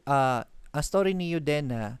 yung a story ni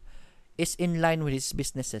Udena is in line with his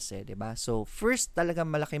businesses eh, diba? So first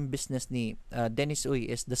talagang malaking business ni Dennis Uy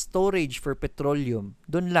is the storage for petroleum.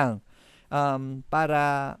 Doon lang.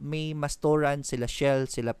 Para may mastoran sila Shell,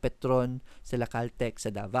 sila Petron, sila Caltech sa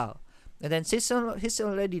Davao. And then since he's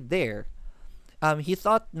already there, he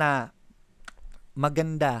thought na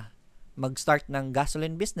maganda mag-start ng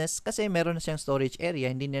gasoline business kasi meron na siyang storage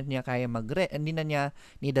area, hindi na niya kaya mag-rent, hindi na niya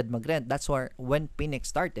needed mag-rent. That's where when Phoenix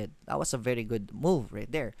started. That was a very good move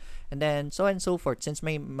right there. And then so and so forth. Since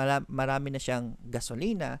may marami na siyang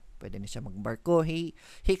gasolina, pwede na siya magbarko. He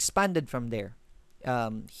expanded from there.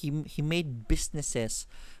 He made businesses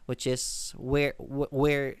which is where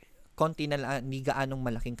konti na lang, hindi gaanong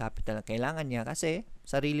malaking capital ang kailangan niya kasi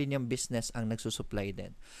sarili niyang business ang nagsusupply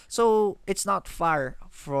din. So it's not far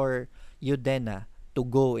for Udena to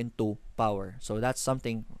go into power. So that's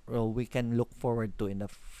something we can look forward to in the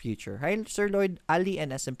future. Hi, Sir Lloyd, Ali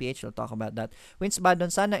and SMPH will talk about that. Wins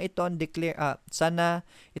Badon, sana ito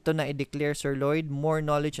na i-declare, Sir Lloyd. More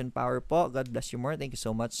knowledge and power po. God bless you more. Thank you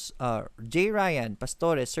so much. J. Ryan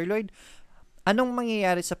Pastores, Sir Lloyd, anong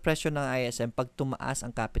mangyayari sa presyo ng ISM pag tumaas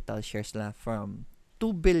ang capital shares na from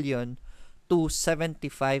 2 billion to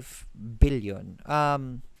 75 billion?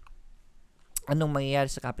 Anong mangyayari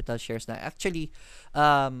sa capital shares na? Actually,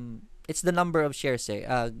 it's the number of shares eh.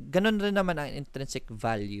 Ganun rin naman ang intrinsic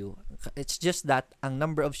value. It's just that ang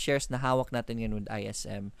number of shares na hawak natin ngayon with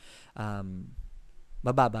ISM,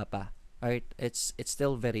 mababa pa. Alright? It's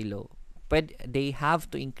still very low. They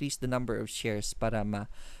have to increase the number of shares para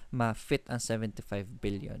ma-fit ang 75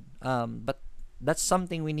 billion. But that's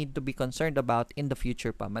something we need to be concerned about in the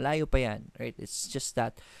future pa. Malayo pa yan. Right? It's just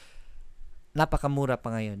that napakamura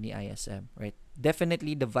pa ngayon ni ISM, right?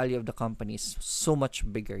 Definitely the value of the company is so much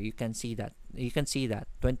bigger. You can see that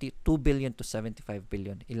 22 billion to 75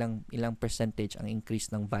 billion. Ilang percentage ang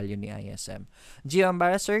increase ng value ni ISM. Gio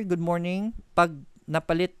Ambassador, good morning. Pag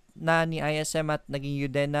napalit na ni ISM at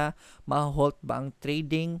naging Udena, ma-halt ba ang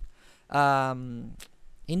trading?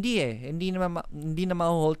 Hindi na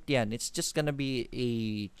ma-halt yan. It's just gonna be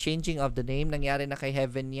a changing of the name. Nangyari na kay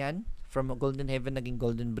Heaven yan. From Golden Heaven, naging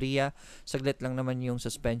Golden Bria. Saglit lang naman yung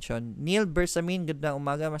suspension. Neil Bersamin, good na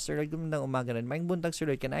umaga. Master Lloyd, good na umaga rin. Maing buntag,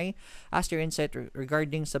 Sir Lloyd, can I ask your insight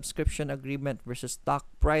regarding subscription agreement versus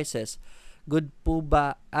stock prices? Good po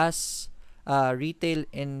ba as retail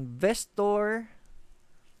investor?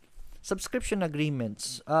 Subscription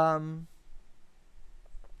agreements.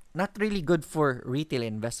 not really good for retail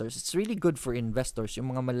investors. It's really good for investors,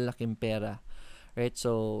 yung mga malalaking pera, right?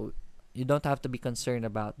 So you don't have to be concerned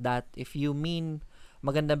about that. If you mean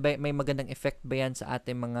maganda ba, may magandang effect ba yan sa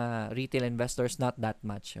ating mga retail investors? Not that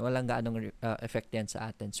much. Walang gaanong effect yan sa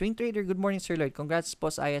atin. Swing Trader, good morning Sir Lloyd. Congrats po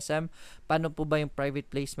sa ISM. Paano po ba yung private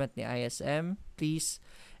placement ni ISM? Please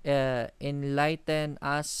enlighten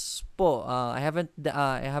us po. I haven't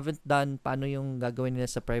done paano yung gagawin nila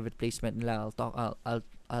sa private placement nila.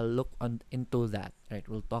 I'll look into that. Right,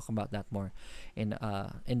 we'll talk about that more in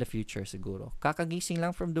the future siguro. Kakagising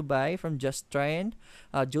lang from Dubai, from Just Tryin.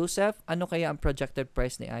 Joseph, ano kaya ang projected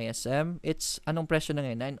price ni ISM? It's anong presyo na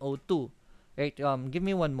ngayon? 902. Right, give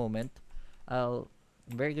me one moment.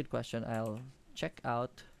 Very good question. I'll check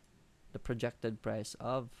out the projected price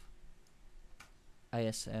of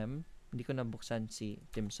ISM. Hindi ko nabuksan si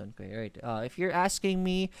Timson ko. Right. If you're asking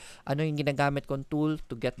me ano yung ginagamit kong tool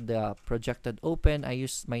to get the projected open, I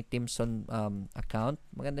use my Timson account.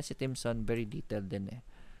 Maganda si Timson, very detailed din eh.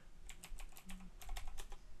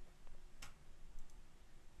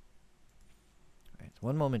 Right.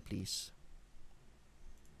 One moment please.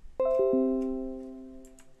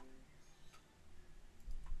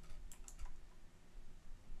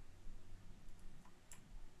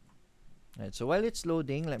 Right, so while it's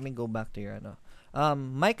loading, let me go back to your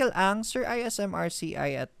Michael Ang, Sir ISM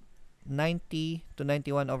RCI at 90 to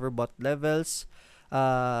 91 overbought levels.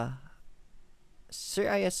 Sir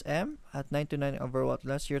ISM at 9 to 9 overbought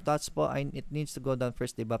levels. Your thoughts po? It needs to go down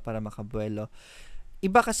first, diba, para makabuelo.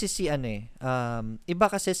 Iba kasi si iba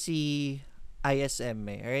kasi si ISM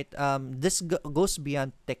eh, right? This goes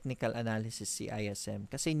beyond technical analysis si ISM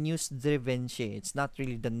kasi news driven siya. It's not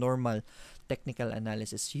really the normal technical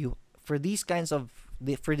analysis. For these kinds of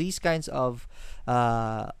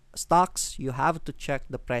stocks, you have to check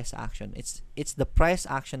the price action. It's the price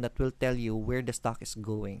action that will tell you where the stock is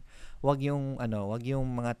going. Wag yung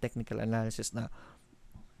mga technical analysis na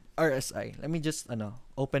RSI. Let me just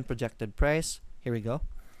open projected price. Here we go.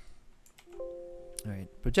 All right,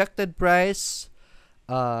 projected price.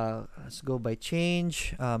 Let's go by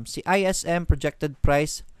change. Si ISM projected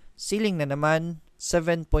price ceiling na naman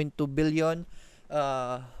 7.2 billion.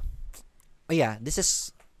 Yeah, this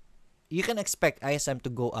is, you can expect ISM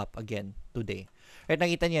to go up again today. Right,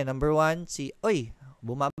 nakita niyo, number 1,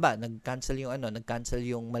 bumaba, nag-cancel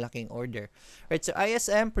yung malaking order. Right, so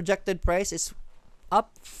ISM projected price is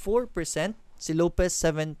up 4%, si Lopez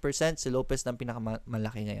 7%, si Lopez ng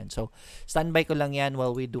pinakamalaki ngayon. So, standby ko lang yan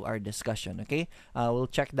while we do our discussion, okay?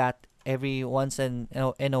 We'll check that every once in a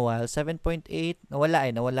while. 7.8,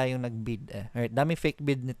 nawala yung nag-bid. Right, daming fake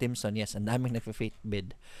bid ni Timson. Yes, ang daming nag-fake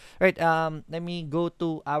bid. Right, let me go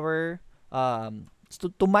to our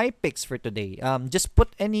to my picks for today. Just put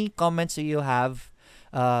any comments that you have.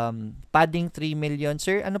 Padding 3 million.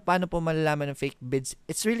 Sir, paano po malalaman ng fake bids?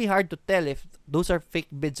 It's really hard to tell if those are fake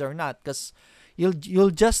bids or not because you'll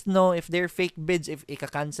just know if they're fake bids if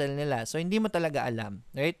ika-cancel nila. So, hindi mo talaga alam.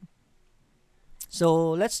 Right?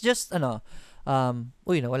 So, let's just, nawala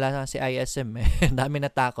na si ISM eh. Dami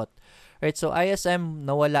natakot. Right, so ISM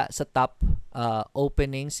nawala sa top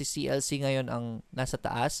opening. Si CLC ngayon ang nasa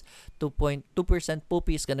taas. 2%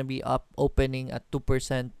 Pupi is gonna be up opening at 2%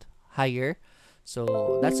 higher.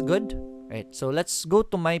 So, that's good. Right, so let's go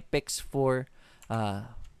to my picks for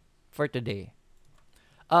today.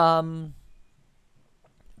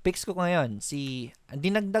 Picks ko ngayon.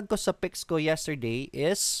 Dinagdag ko sa picks ko yesterday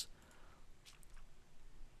is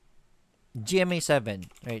GMA7,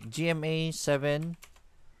 right? GMA7,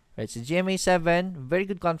 right? So GMA7, very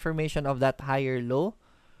good confirmation of that higher low,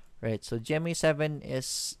 right? So GMA7 it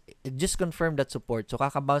just confirmed that support. So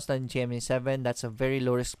kaka-bounce na ng GMA7, that's a very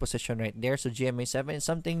low risk position right there. So GMA7 is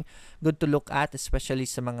something good to look at, especially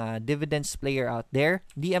sa mga dividends player out there.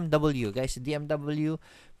 DMW, guys, DMW,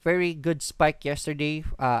 very good spike yesterday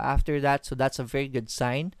after that. So that's a very good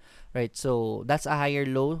sign, right? So that's a higher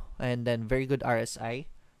low and then very good RSI.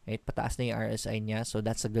 Right, pataas na yung RSI niya. So,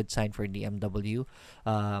 that's a good sign for DMW.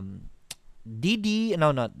 DD,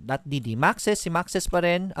 not DD. Maxis, si Maxis pa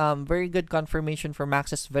rin. Very good confirmation for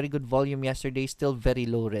Maxis. Very good volume yesterday. Still very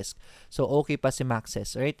low risk. So, okay pa si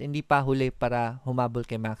Maxis. Right? Hindi pa huli para humabol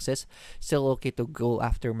kay Maxis. Still okay to go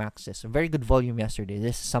after Maxis. Very good volume yesterday.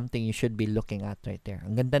 This is something you should be looking at right there.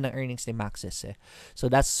 Ang ganda ng earnings ni Maxis eh. So,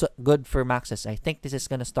 that's good for Maxis. I think this is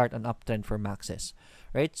gonna start an uptrend for Maxis.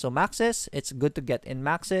 Right? So, Maxis, it's good to get in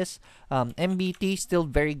Maxis. MBT, still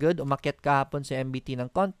very good. Umakyat kahapon si MBT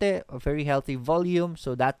ng konti. A very healthy volume.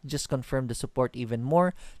 So, that just confirmed the support even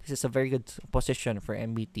more. This is a very good position for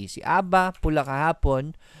MBT. Si ABA, pula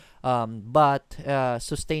kahapon. but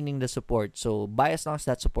sustaining the support. So buy as long as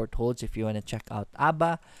that support holds if you want to check out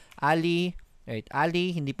ABA, Ali. Right,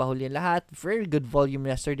 Ali, hindi pa huli lahat. Very good volume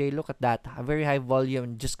yesterday. Look at that. A very high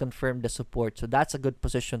volume, just confirmed the support. So that's a good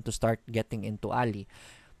position to start getting into Ali.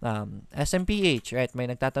 SMPH, right? May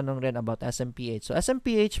nagtatanong rin about SMPH. So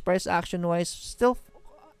SMPH, price action-wise, still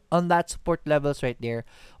on that support levels right there.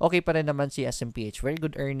 Okay pa rin naman si SMPH. Very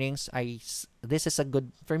good earnings. This is a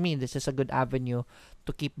good, for me, this is a good avenue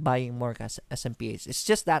to keep buying more SMPH. It's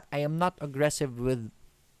just that I am not aggressive with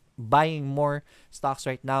buying more stocks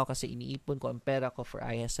right now kasi iniipon ko ang pera ko for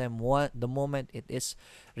ISM the moment it is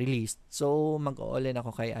released. So, mag-all-in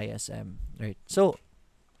ako kay ISM. Right. So,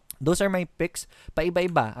 those are my picks.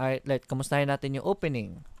 Paiba-iba. Alright, kamustahin natin yung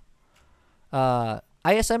opening.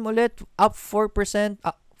 ISM ulit, up 4%.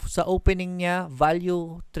 Sa opening niya,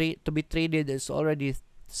 value to be traded is already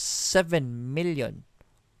 7 million.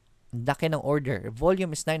 Laki ng order.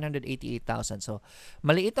 Volume is 988,000. So,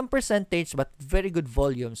 maliit ang percentage but very good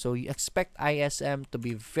volume. So, you expect ISM to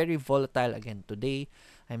be very volatile again today.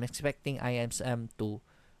 I'm expecting ISM to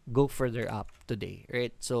go further up today.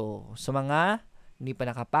 Right? So, sa mga hindi pa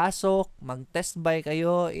nakapasok, mag-test buy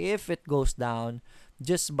kayo. If it goes down,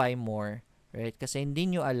 just buy more. Right? Kasi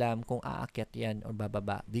hindi nyo alam kung aakyat yan o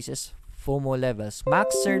bababa. This is FOMO levels.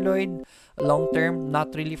 Max Cerloid, long term,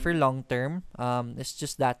 not really for long term. It's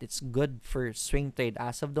just that it's good for swing trade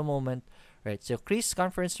as of the moment. Right? So, Chris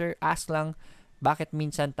Conferencer, ask lang, bakit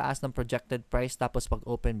minsan taas ng projected price tapos pag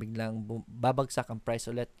open biglang babagsak ang price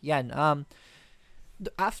ulit? Yan.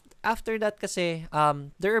 After that kasi,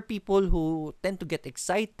 there are people who tend to get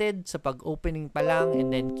excited sa pag-opening pa lang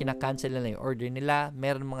and then kinakancel na yung order nila.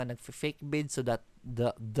 Meron mga nag-fake bid so that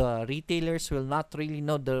the retailers will not really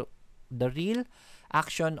know the real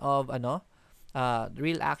action of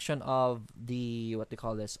the what they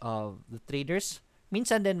call this, of the traders.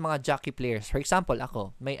 Minsan din mga jockey players. For example,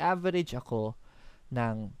 ako, may average ako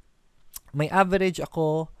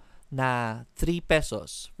na 3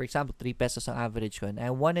 pesos. For example, 3 pesos ang average ko. And I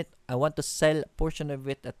want to sell a portion of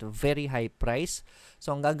it at a very high price.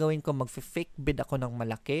 So, ang gagawin ko, mag-fake bid ako ng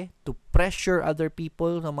malaki to pressure other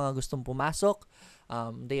people na mga gustong pumasok.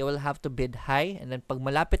 They will have to bid high. And then, pag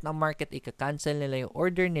malapit ng market, ika-cancel nila yung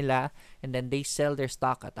order nila. And then, they sell their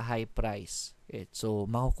stock at a high price. So,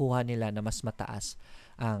 makukuha nila na mas mataas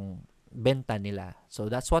ang benta nila.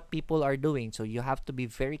 So, that's what people are doing. So, you have to be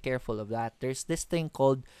very careful of that. There's this thing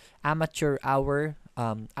called amateur hour.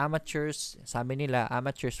 Amateurs, sabi nila,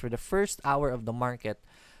 amateurs for the first hour of the market.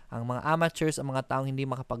 Ang mga amateurs, ang mga taong hindi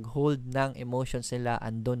makapag-hold ng emotions nila,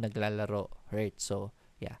 andun naglalaro. Right? So,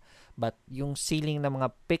 yeah. But, yung ceiling ng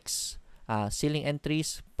mga picks, ceiling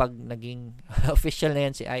entries, pag naging official na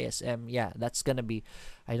yan si ISM, yeah, that's gonna be,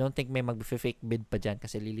 I don't think may mag-fake bid pa dyan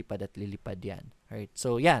kasi lilipad at lilipad yan. Right?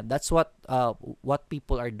 So, yeah, that's what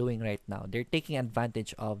people are doing right now. They're taking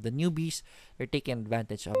advantage of the newbies. They're taking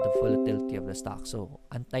advantage of the volatility of the stock. So,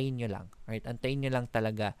 antayin nyo lang. Right? Antayin nyo lang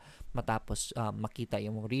talaga matapos makita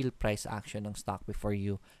yung real price action ng stock before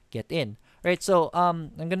you get in. Right? So,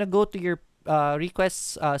 I'm gonna go to your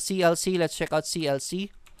requests. CLC, let's check out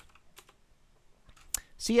CLC.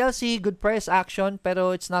 CLC, good price action,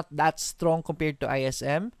 pero it's not that strong compared to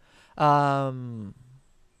ISM.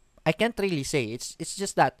 I can't really say. It's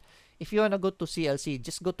just that if you wanna go to CLC,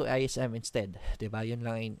 just go to ISM instead. Diba? Yun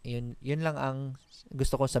lang ang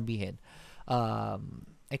gusto ko sabihin.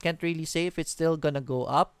 I can't really say if it's still gonna go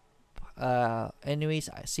up.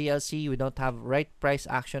 Anyways, CLC, we don't have right price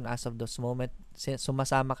action as of this moment.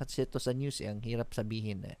 Sumasama kasi ito sa news, ang hirap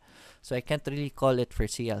sabihin eh. So I can't really call it for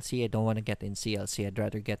CLC. I don't want to get in CLC. I'd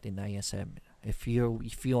rather get in ISM. If you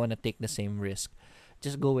want to take the same risk,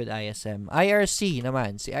 just go with ISM. IRC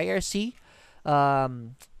naman, si IRC,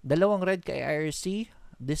 dalawang red kay IRC.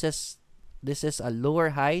 This is a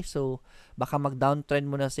lower high, so baka mag-downtrend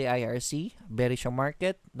muna si IRC. Bearish ang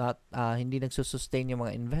market, hindi nagsusustain yung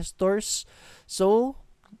mga investors. So,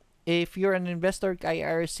 if you're an investor kay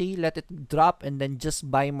IRC, let it drop and then just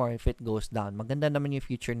buy more if it goes down. Maganda naman yung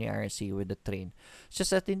future ni IRC with the train. It's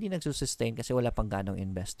just that hindi nagsusustain kasi wala pang ganong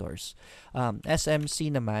investors.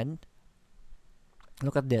 SMC naman,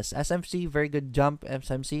 look at this. SMC, very good jump.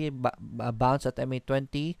 SMC, bounce at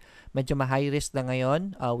MA20. Medyo ma-high risk na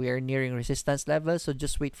ngayon. We are nearing resistance level. So,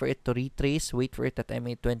 just wait for it to retrace. Wait for it at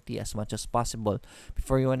MA20 as much as possible.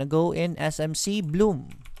 Before you wanna go in, SMC,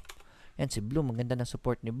 Bloom. Yan, si Bloom. Maganda na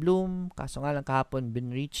support ni Bloom. Kaso nga lang kahapon,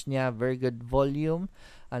 binreach niya. Very good volume.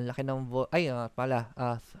 Ang laki ng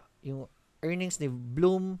yung earnings ni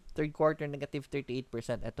Bloom, third quarter, negative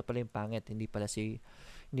 38%. Ito pala yung pangit. Hindi pala si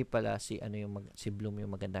Bloom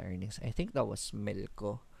yung maganda earnings. I think that was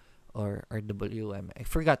Melco or RWM. I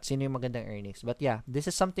forgot sino yung magandang earnings. But yeah, this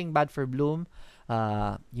is something bad for Bloom.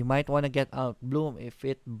 You might want to get out Bloom if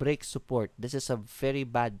it breaks support. This is a very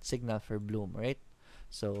bad signal for Bloom, right?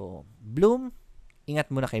 So, Bloom,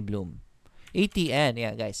 ingat muna kay Bloom. ATN,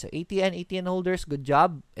 yeah guys. So, ATN holders, good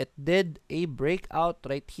job. It did a breakout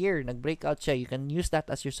right here. Nag-breakout siya. You can use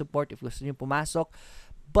that as your support if gusto nyo pumasok.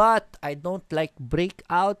 But, I don't like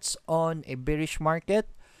breakouts on a bearish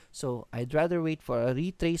market. So, I'd rather wait for a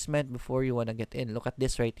retracement before you wanna get in. Look at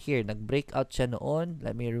this right here. Nag-breakout siya noon.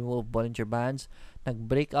 Let me remove Bollinger Bands.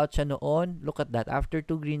 Nag-breakout siya noon. Look at that. After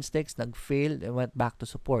 2 green sticks, nag-failed and went back to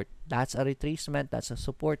support. That's a retracement. That's a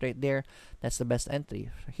support right there. That's the best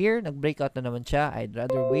entry. Here, nag-breakout na naman siya. I'd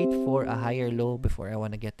rather wait for a higher low before I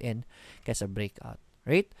wanna get in kaysa breakout.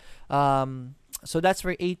 Right? So, that's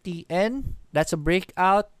for ATN. That's a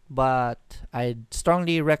breakout. But I'd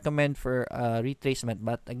strongly recommend for retracement.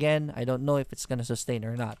 But again, I don't know if it's gonna sustain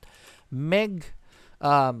or not. Meg,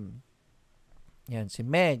 yan, si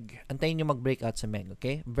Meg. Antayin nyo mag-breakout sa Meg,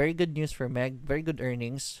 okay? Very good news for Meg. Very good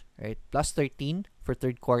earnings, right? Plus 13 for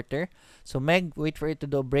third quarter. So, Meg, wait for it to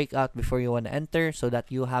do a breakout before you wanna enter so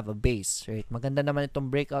that you have a base, right? Maganda naman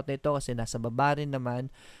itong breakout nito kasi nasa baba rin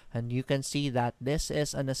naman. And you can see that this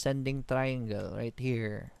is an ascending triangle right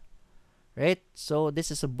here. Right? So, this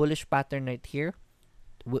is a bullish pattern right here.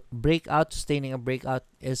 Breakout, sustaining a breakout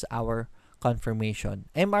is our confirmation.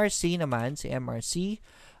 MRC naman, si MRC,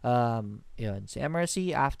 yun, si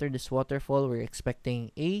MRC, after this waterfall, we're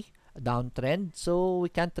expecting a downtrend. So, we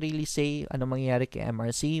can't really say ano mangyayari kay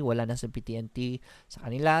MRC. Wala na sa PTNT sa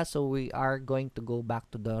kanila. So, we are going to go back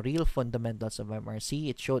to the real fundamentals of MRC.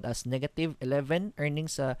 It showed us negative 11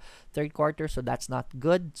 earnings sa third quarter. So, that's not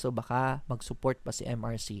good. So, baka mag-support pa si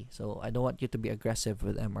MRC. So, I don't want you to be aggressive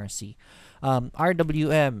with MRC.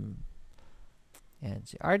 RWM. Yan,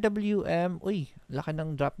 si RWM. Uy, laki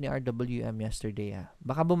ng drop ni RWM yesterday.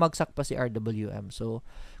 Baka bumagsak pa si RWM. So,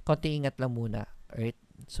 konti ingat lang muna. Right?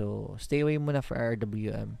 So, stay away muna for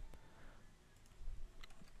RWM.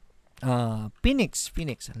 Phoenix.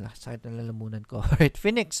 Sakit na lalamunan ko. Right,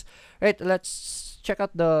 Phoenix. Right, let's check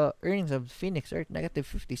out the earnings of Phoenix. Right, negative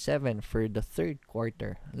 57 for the third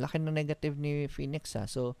quarter. Laki ng negative ni Phoenix, ha.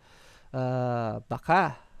 So,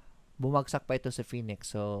 baka bumagsak pa ito sa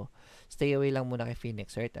Phoenix. So, stay away lang muna kay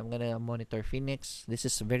Phoenix, right? I'm gonna monitor Phoenix. This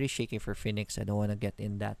is very shaky for Phoenix. I don't wanna get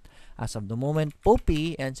in that as of the moment.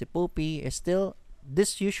 Poppy, and si Poppy is still,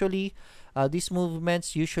 these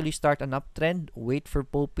movements usually start an uptrend. Wait for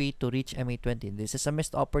Poppy to reach MA20. This is a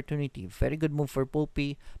missed opportunity. Very good move for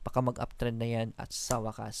Poppy. Baka mag-uptrend na yan at sa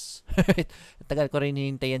wakas. Tagal ko rin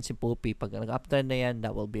hinintayan si Poppy. Pag nag-uptrend na yan,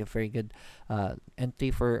 that will be a very good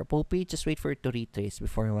entry for Poppy. Just wait for it to retrace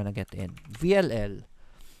before you wanna get in. VLL.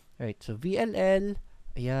 Right, so VLL,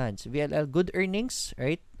 ayan, so VLL, good earnings,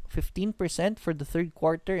 right? 15% for the third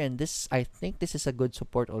quarter, and this, I think this is a good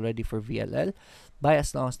support already for VLL. Buy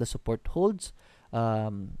as long as the support holds.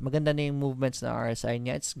 Maganda na yung movements na RSI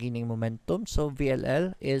niya. It's gaining momentum. So,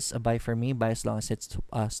 VLL is a buy for me. Buy as long as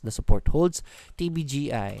the support holds.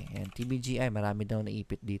 TBGI. And TBGI, marami daw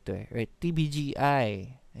naipit dito eh. Right?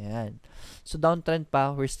 TBGI. Ayan. So, downtrend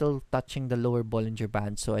pa. We're still touching the lower Bollinger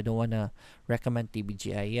Band. So, I don't wanna recommend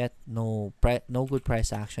TBGI yet. No good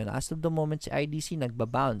price action. As of the moment, si IDC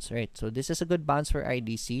nagbabounce. Right? So, this is a good bounce for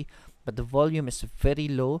IDC. But the volume is very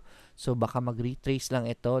low. So, baka mag-retrace lang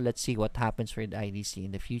ito. Let's see what happens for the IDC in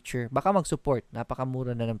the future. Baka mag-support.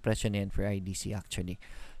 Napakamura na ng presyo niyan for IDC actually.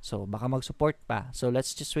 So, baka mag-support pa. So,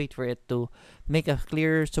 let's just wait for it to make a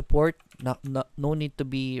clear support. No need to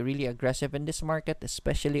be really aggressive in this market.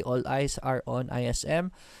 Especially all eyes are on ISM.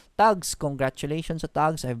 Tags, congratulations sa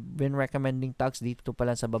Tags. I've been recommending Tags dito pa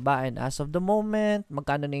lang sa baba. And as of the moment,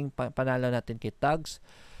 magkano na yung panalo natin kay Tags?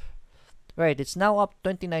 Right, it's now up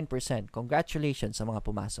 29%. Congratulations sa mga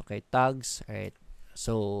pumasok kay Tags. Right.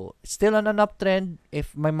 So, still on an uptrend.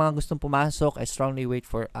 If may mga gustong pumasok, I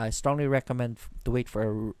strongly recommend to wait for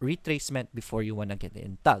a retracement before you wanna get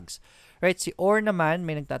in Tags. Right, si Or naman,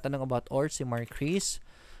 may nagtatanong about Or, si Mark Chris.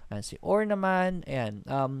 And si Or naman, ayan,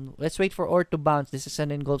 let's wait for Or to bounce. This is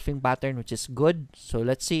an engulfing pattern which is good. So,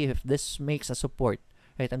 let's see if this makes a support.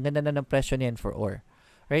 Right, ang ganda na ng presyo niyan for Or.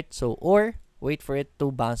 Right, so Or, wait for it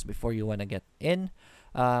to bounce before you wanna get in.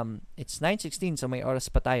 It's 9:16, so may oras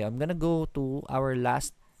pa tayo. I'm gonna go to our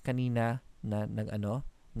last kanina na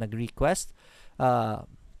nag-request.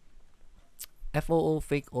 FOO,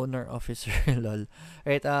 fake owner officer, lol.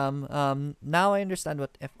 Right, now I understand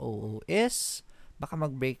what FOO is. Baka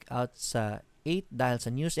mag-break out sa 8 dahil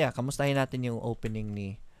sa news. Yeah, kamustahin natin yung opening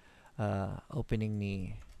ni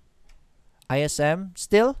ISM.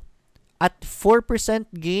 Still, at 4%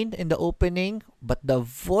 gain in the opening, but the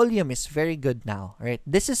volume is very good now, right?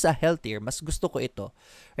 This is a healthier, mas gusto ko ito,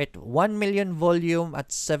 right? 1 million volume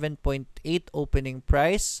at 7.8 opening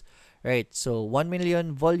price, right? So 1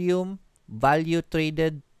 million volume, value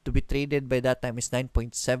traded to be traded by that time is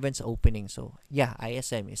 9.7 sa opening. So yeah,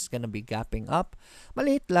 ISM is gonna be gapping up.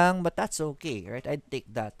 Maliit lang, but that's okay, right? I'd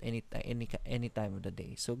take that any time of the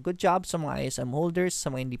day. So good job sa mga ISM holders,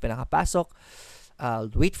 sa mga hindi pa nakapasok.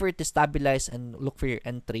 Wait for it to stabilize and look for your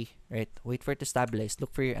entry, right? Wait for it to stabilize,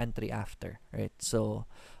 look for your entry after, right? So,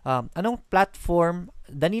 anong platform?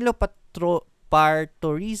 Danilo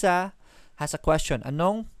Partoriza has a question.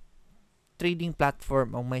 Anong trading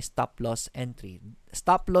platform ang may stop loss entry?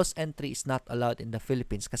 Stop loss entry is not allowed in the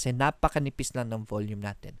Philippines kasi napakanipis lang ng volume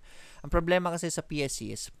natin. Ang problema kasi sa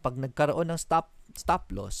PSE is pag nagkaroon ng stop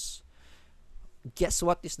loss, guess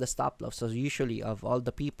what is the stop loss? So usually of all the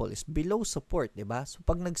people is below support, diba? So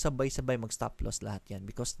pag nagsabay-sabay mag-stop loss lahat yan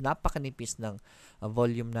because napakanipis ng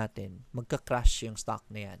volume natin, magka-crash yung stock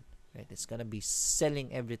na yan. Right? It's gonna be selling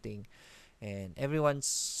everything and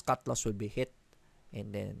everyone's cut loss will be hit and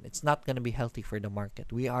then it's not gonna be healthy for the market.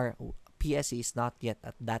 PSE is not yet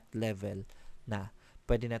at that level na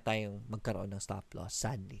pwede na tayong magkaroon ng stop loss,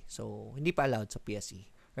 sadly. So hindi pa allowed sa PSE.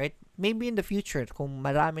 Right? Maybe in the future, kung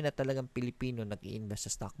marami na talagang Pilipino nag-i-invest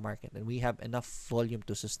sa stock market and we have enough volume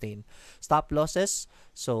to sustain stop losses.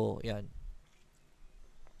 So, yan.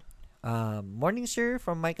 Morning, sir,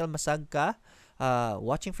 from Michael Masagka.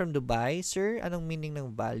 Watching from Dubai. Sir, anong meaning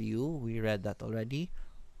ng value? We read that already.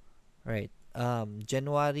 Right.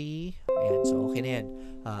 January. Ayan, so okay na yan.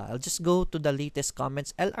 I'll just go to the latest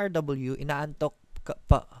comments. LRW, inaantok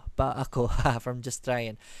pa ako from Just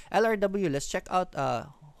Tryin. LRW, let's check out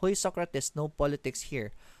Hoy Socrates, no politics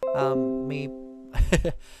here. May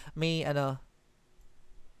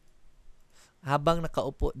habang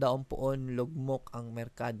nakaupo daon poon lugmok ang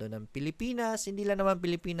merkado ng Pilipinas. Hindi lang naman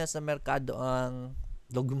Pilipinas na merkado ang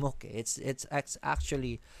lugmok. It's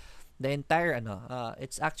actually the entire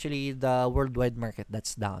it's actually the worldwide market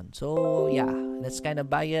that's down. So yeah, that's kind of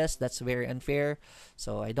biased. That's very unfair.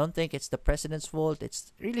 So I don't think it's the president's fault.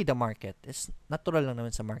 It's really the market. It's natural lang naman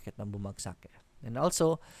sa market na bumagsak. And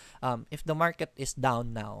also, if the market is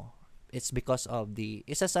down now, it's because of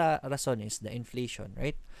isa sa rason is the inflation,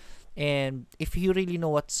 right? And if you really know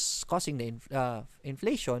what's causing the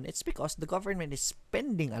inflation, it's because the government is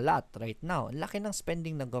spending a lot right now. Ang laki ng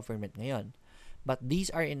spending ng government ngayon. But these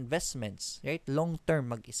are investments, right? Long-term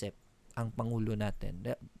mag-isip ang Pangulo natin,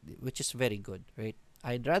 which is very good, right?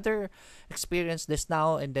 I'd rather experience this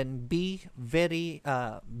now and then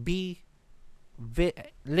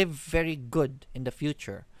live very good in the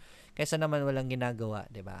future kaysa naman walang ginagawa,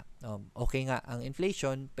 diba? Okay nga ang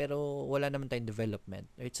inflation pero wala naman tayong development.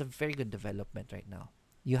 It's a very good development right now.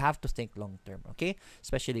 You have to think long term, okay?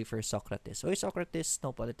 Especially for Socrates. So Socrates,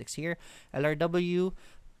 no politics here. LRW,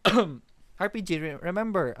 RPG,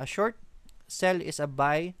 remember, a short sell is a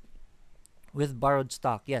buy with borrowed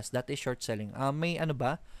stock. Yes, that is short selling. May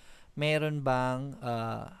meron bang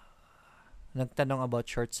nagtanong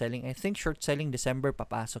about short selling? I think short selling December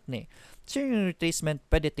papasok na eh. So yung retracement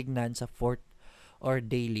pwede tignan sa 4 or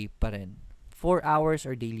daily pa rin. 4 hours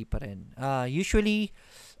or daily pa rin. Usually,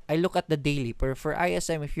 I look at the daily. Pero for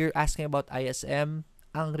ISM, if you're asking about ISM,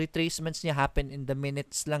 ang retracements niya happen in the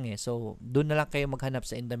minutes lang eh. So, doon na lang kayo maghanap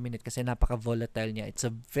sa in the minute kasi napaka-volatile niya. It's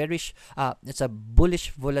a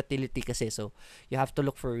bullish volatility kasi. So, you have to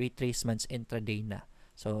look for retracements intraday na.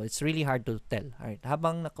 So, it's really hard to tell. Alright,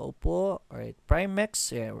 habang nakaupo, alright,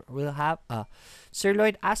 Primex, we'll have, Sir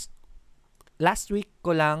Lloyd asked, last week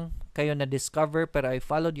ko lang kayo na-discover pero I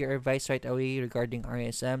followed your advice right away regarding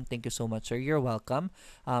RSM. Thank you so much, sir. You're welcome.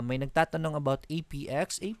 May nagtatanong about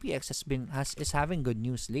APX. APX is having good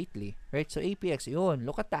news lately, right? So, APX, yun,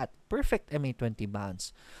 look at that. Perfect MA20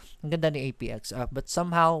 bounce. Ang ganda ni APX. But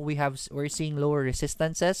somehow, we're seeing lower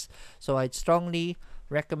resistances. So, I'd strongly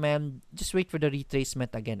recommend just wait for the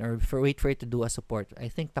retracement again or wait for it to do a support.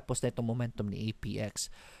 I think tapos na itong momentum ni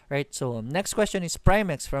APX. Right? So, next question is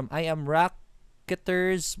Primex from I Am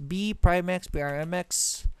Racketers B. Primex,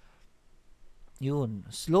 PRMX. Yun.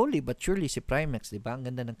 Slowly but surely si Primex, diba? Ang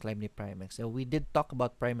ganda ng climb ni Primex. So, we did talk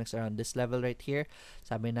about Primex around this level right here.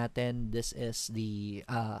 Sabi natin, this is the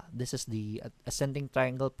ascending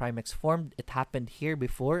triangle Primex formed. It happened here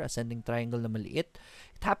before, ascending triangle na maliit.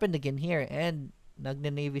 It happened again here and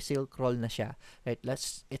nagna-Navy SEAL crawl na siya. Right?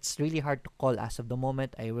 It's really hard to call as of the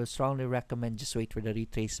moment. I will strongly recommend just wait for the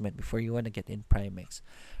retracement before you want to get in Primex.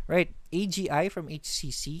 Right? AGI from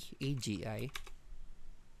HCC. AGI.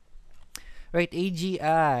 Right,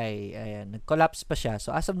 AGI. Ayan, nag-collapse pa siya.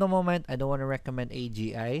 So, as of the moment, I don't want to recommend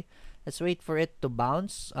AGI. Let's wait for it to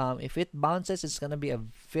bounce. If it bounces, it's gonna be a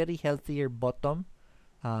very healthier bottom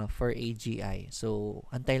for AGI. So,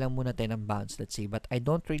 antay lang muna tayo ng bounce, let's see. But I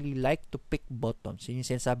don't really like to pick bottoms. Yun yung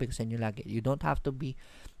sinasabi ko sa inyo lagi. You don't have to be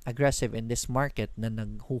aggressive in this market na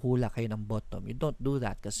naghuhula kayo ng bottom. You don't do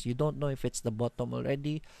that because you don't know if it's the bottom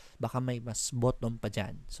already. Baka may mas bottom pa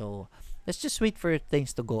dyan. So, let's just wait for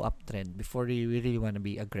things to go uptrend before we really want to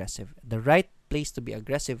be aggressive. The right place to be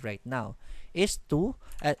aggressive right now is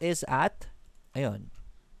at ayun,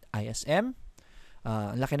 ISM.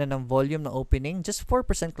 Laki na ng volume na opening. Just 4%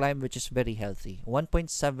 climb, which is very healthy.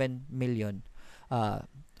 1.7 million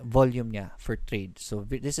volume niya for trade. So,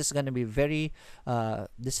 this is gonna be very,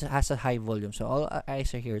 this has a high volume. So, all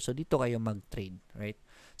eyes are here. So, dito kayo mag-trade, right?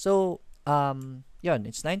 So, yun,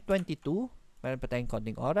 it's 9:22. Meron pa tayong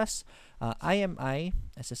konting oras. IMI,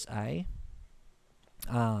 SSI.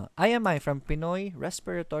 IMI from Pinoy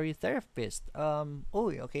Respiratory Therapist.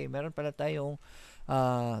 Okay, meron pala tayong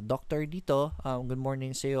doctor dito. Good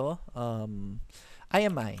morning sa iyo.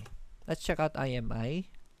 IMI. Let's check out IMI.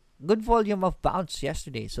 Good volume of bounce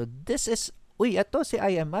yesterday. So this is ito si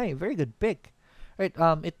IMI, very good pick. Right,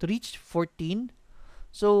 it reached 14.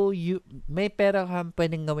 So you may pera kang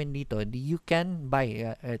pwedeng gawin dito. You can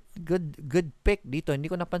buy good pick dito. Hindi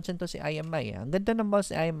ko napansin to si IMI. Ang ganda ng bounce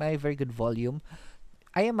si IMI, very good volume.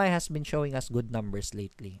 IMI has been showing us good numbers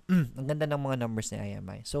lately. Ang ganda ng mga numbers ni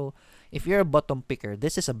IMI. So, if you're a bottom picker,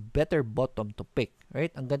 this is a better bottom to pick,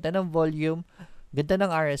 right? Ang ganda ng volume, ganda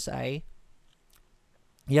ng RSI.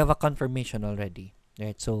 You have a confirmation already,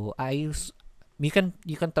 right? So, you can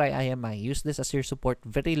try IMI. Use this as your support.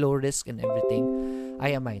 Very low risk and everything.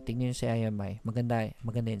 IMI, tingnan nyo si IMI. Maganda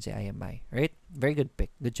yun si IMI, right? Very good pick.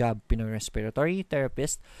 Good job, Pinoy Respiratory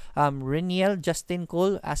Therapist. Reniel Justin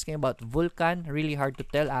Cole asking about Vulcan. Really hard to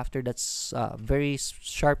tell after that's very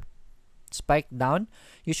sharp spike down.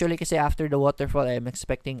 Usually kasi after the waterfall, I'm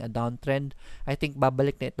expecting a downtrend. I think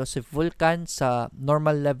babalik na ito si Vulcan sa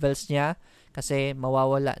normal levels niya kasi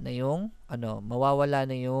mawawala na yung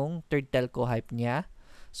third telco hype niya.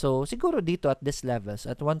 So, siguro dito at this levels,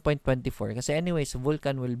 at 1.24. Kasi anyways,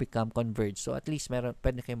 Vulcan will become Converge. So, at least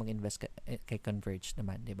pwede kayo mag-invest kay Converge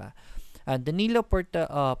naman, di ba? Danilo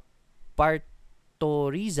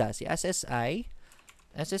Partoriza, si SSI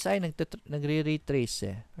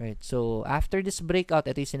nagre-retrace right? So, after this breakout,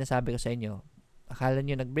 ito yung sinasabi ko sa inyo. Akala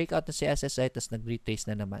nyo nag-breakout na si SSI, tapos nag-retrace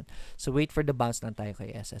na naman. So, wait for the bounce lang tayo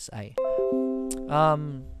kay SSI.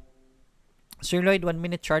 Sir Lloyd,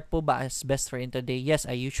 1-minute chart po ba is best for intraday? Yes,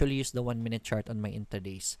 I usually use the 1-minute chart on my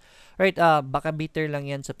intradays. Right, baka bitter lang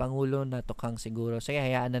yan sa Pangulo na tukhang siguro. Sige,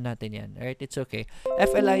 hayaan na natin yan. Right, it's okay.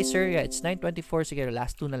 FLI, sir, yeah, it's 9:24. Sige,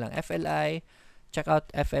 last 2 na lang. FLI, check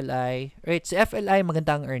out FLI. Right, si FLI,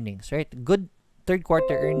 magandang earnings. Right, good third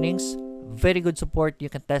quarter earnings. Very good support. You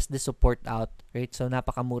can test this support out. Right, so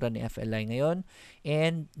napakamura ni FLI ngayon.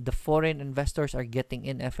 And the foreign investors are getting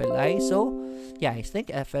in FLI. So, yeah, I think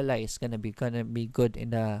FLI is gonna be good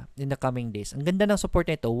in the coming days. Ang ganda ng support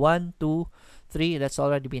nito. 1, 2, 3. That's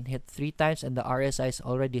already been hit 3 times, and the RSI is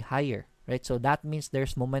already higher. Right, so that means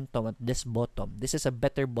there's momentum at this bottom. This is a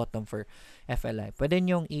better bottom for FLI. Pwede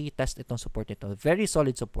nyong i-test itong support nito. Very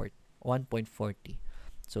solid support. 1.40.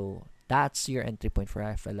 So, that's your entry point for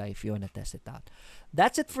FLI if you want to test it out.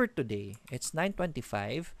 That's it for today. It's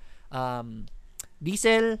 9:25.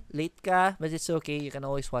 Diesel, late ka, but it's okay. You can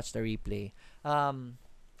always watch the replay. Ano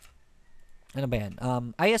ba yan?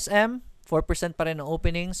 ISM, 4% pa rin ang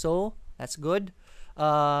opening. So, that's good.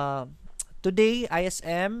 Today,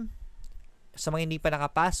 ISM, sa mga hindi pa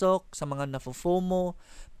nakapasok, sa mga nafo-FOMO,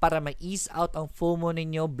 para ma-ease out ang FOMO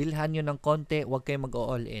ninyo, bilhan nyo ng konti, huwag kayo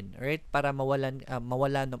mag-all in. Alright? Para mawala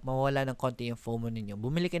ng konti yung FOMO ninyo.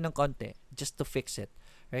 Bumili kayo ng konti just to fix it.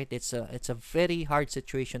 Right? It's a very hard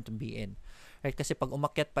situation to be in. Right? Kasi pag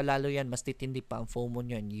umakyat pa lalo yan, mas titindi pa ang FOMO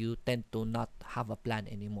nyo and you tend to not have a plan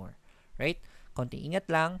anymore. Right? Konting ingat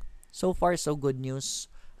lang. So far, so good news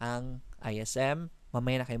ang ISM.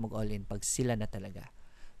 Mamaya na kayo mag-all in pag sila na talaga.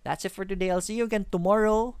 That's it for today. I'll see you again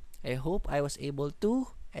tomorrow. I hope I was able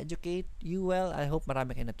to educate you well. I hope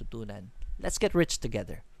marami kayo natutunan. Let's get rich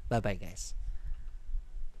together. Bye-bye, guys.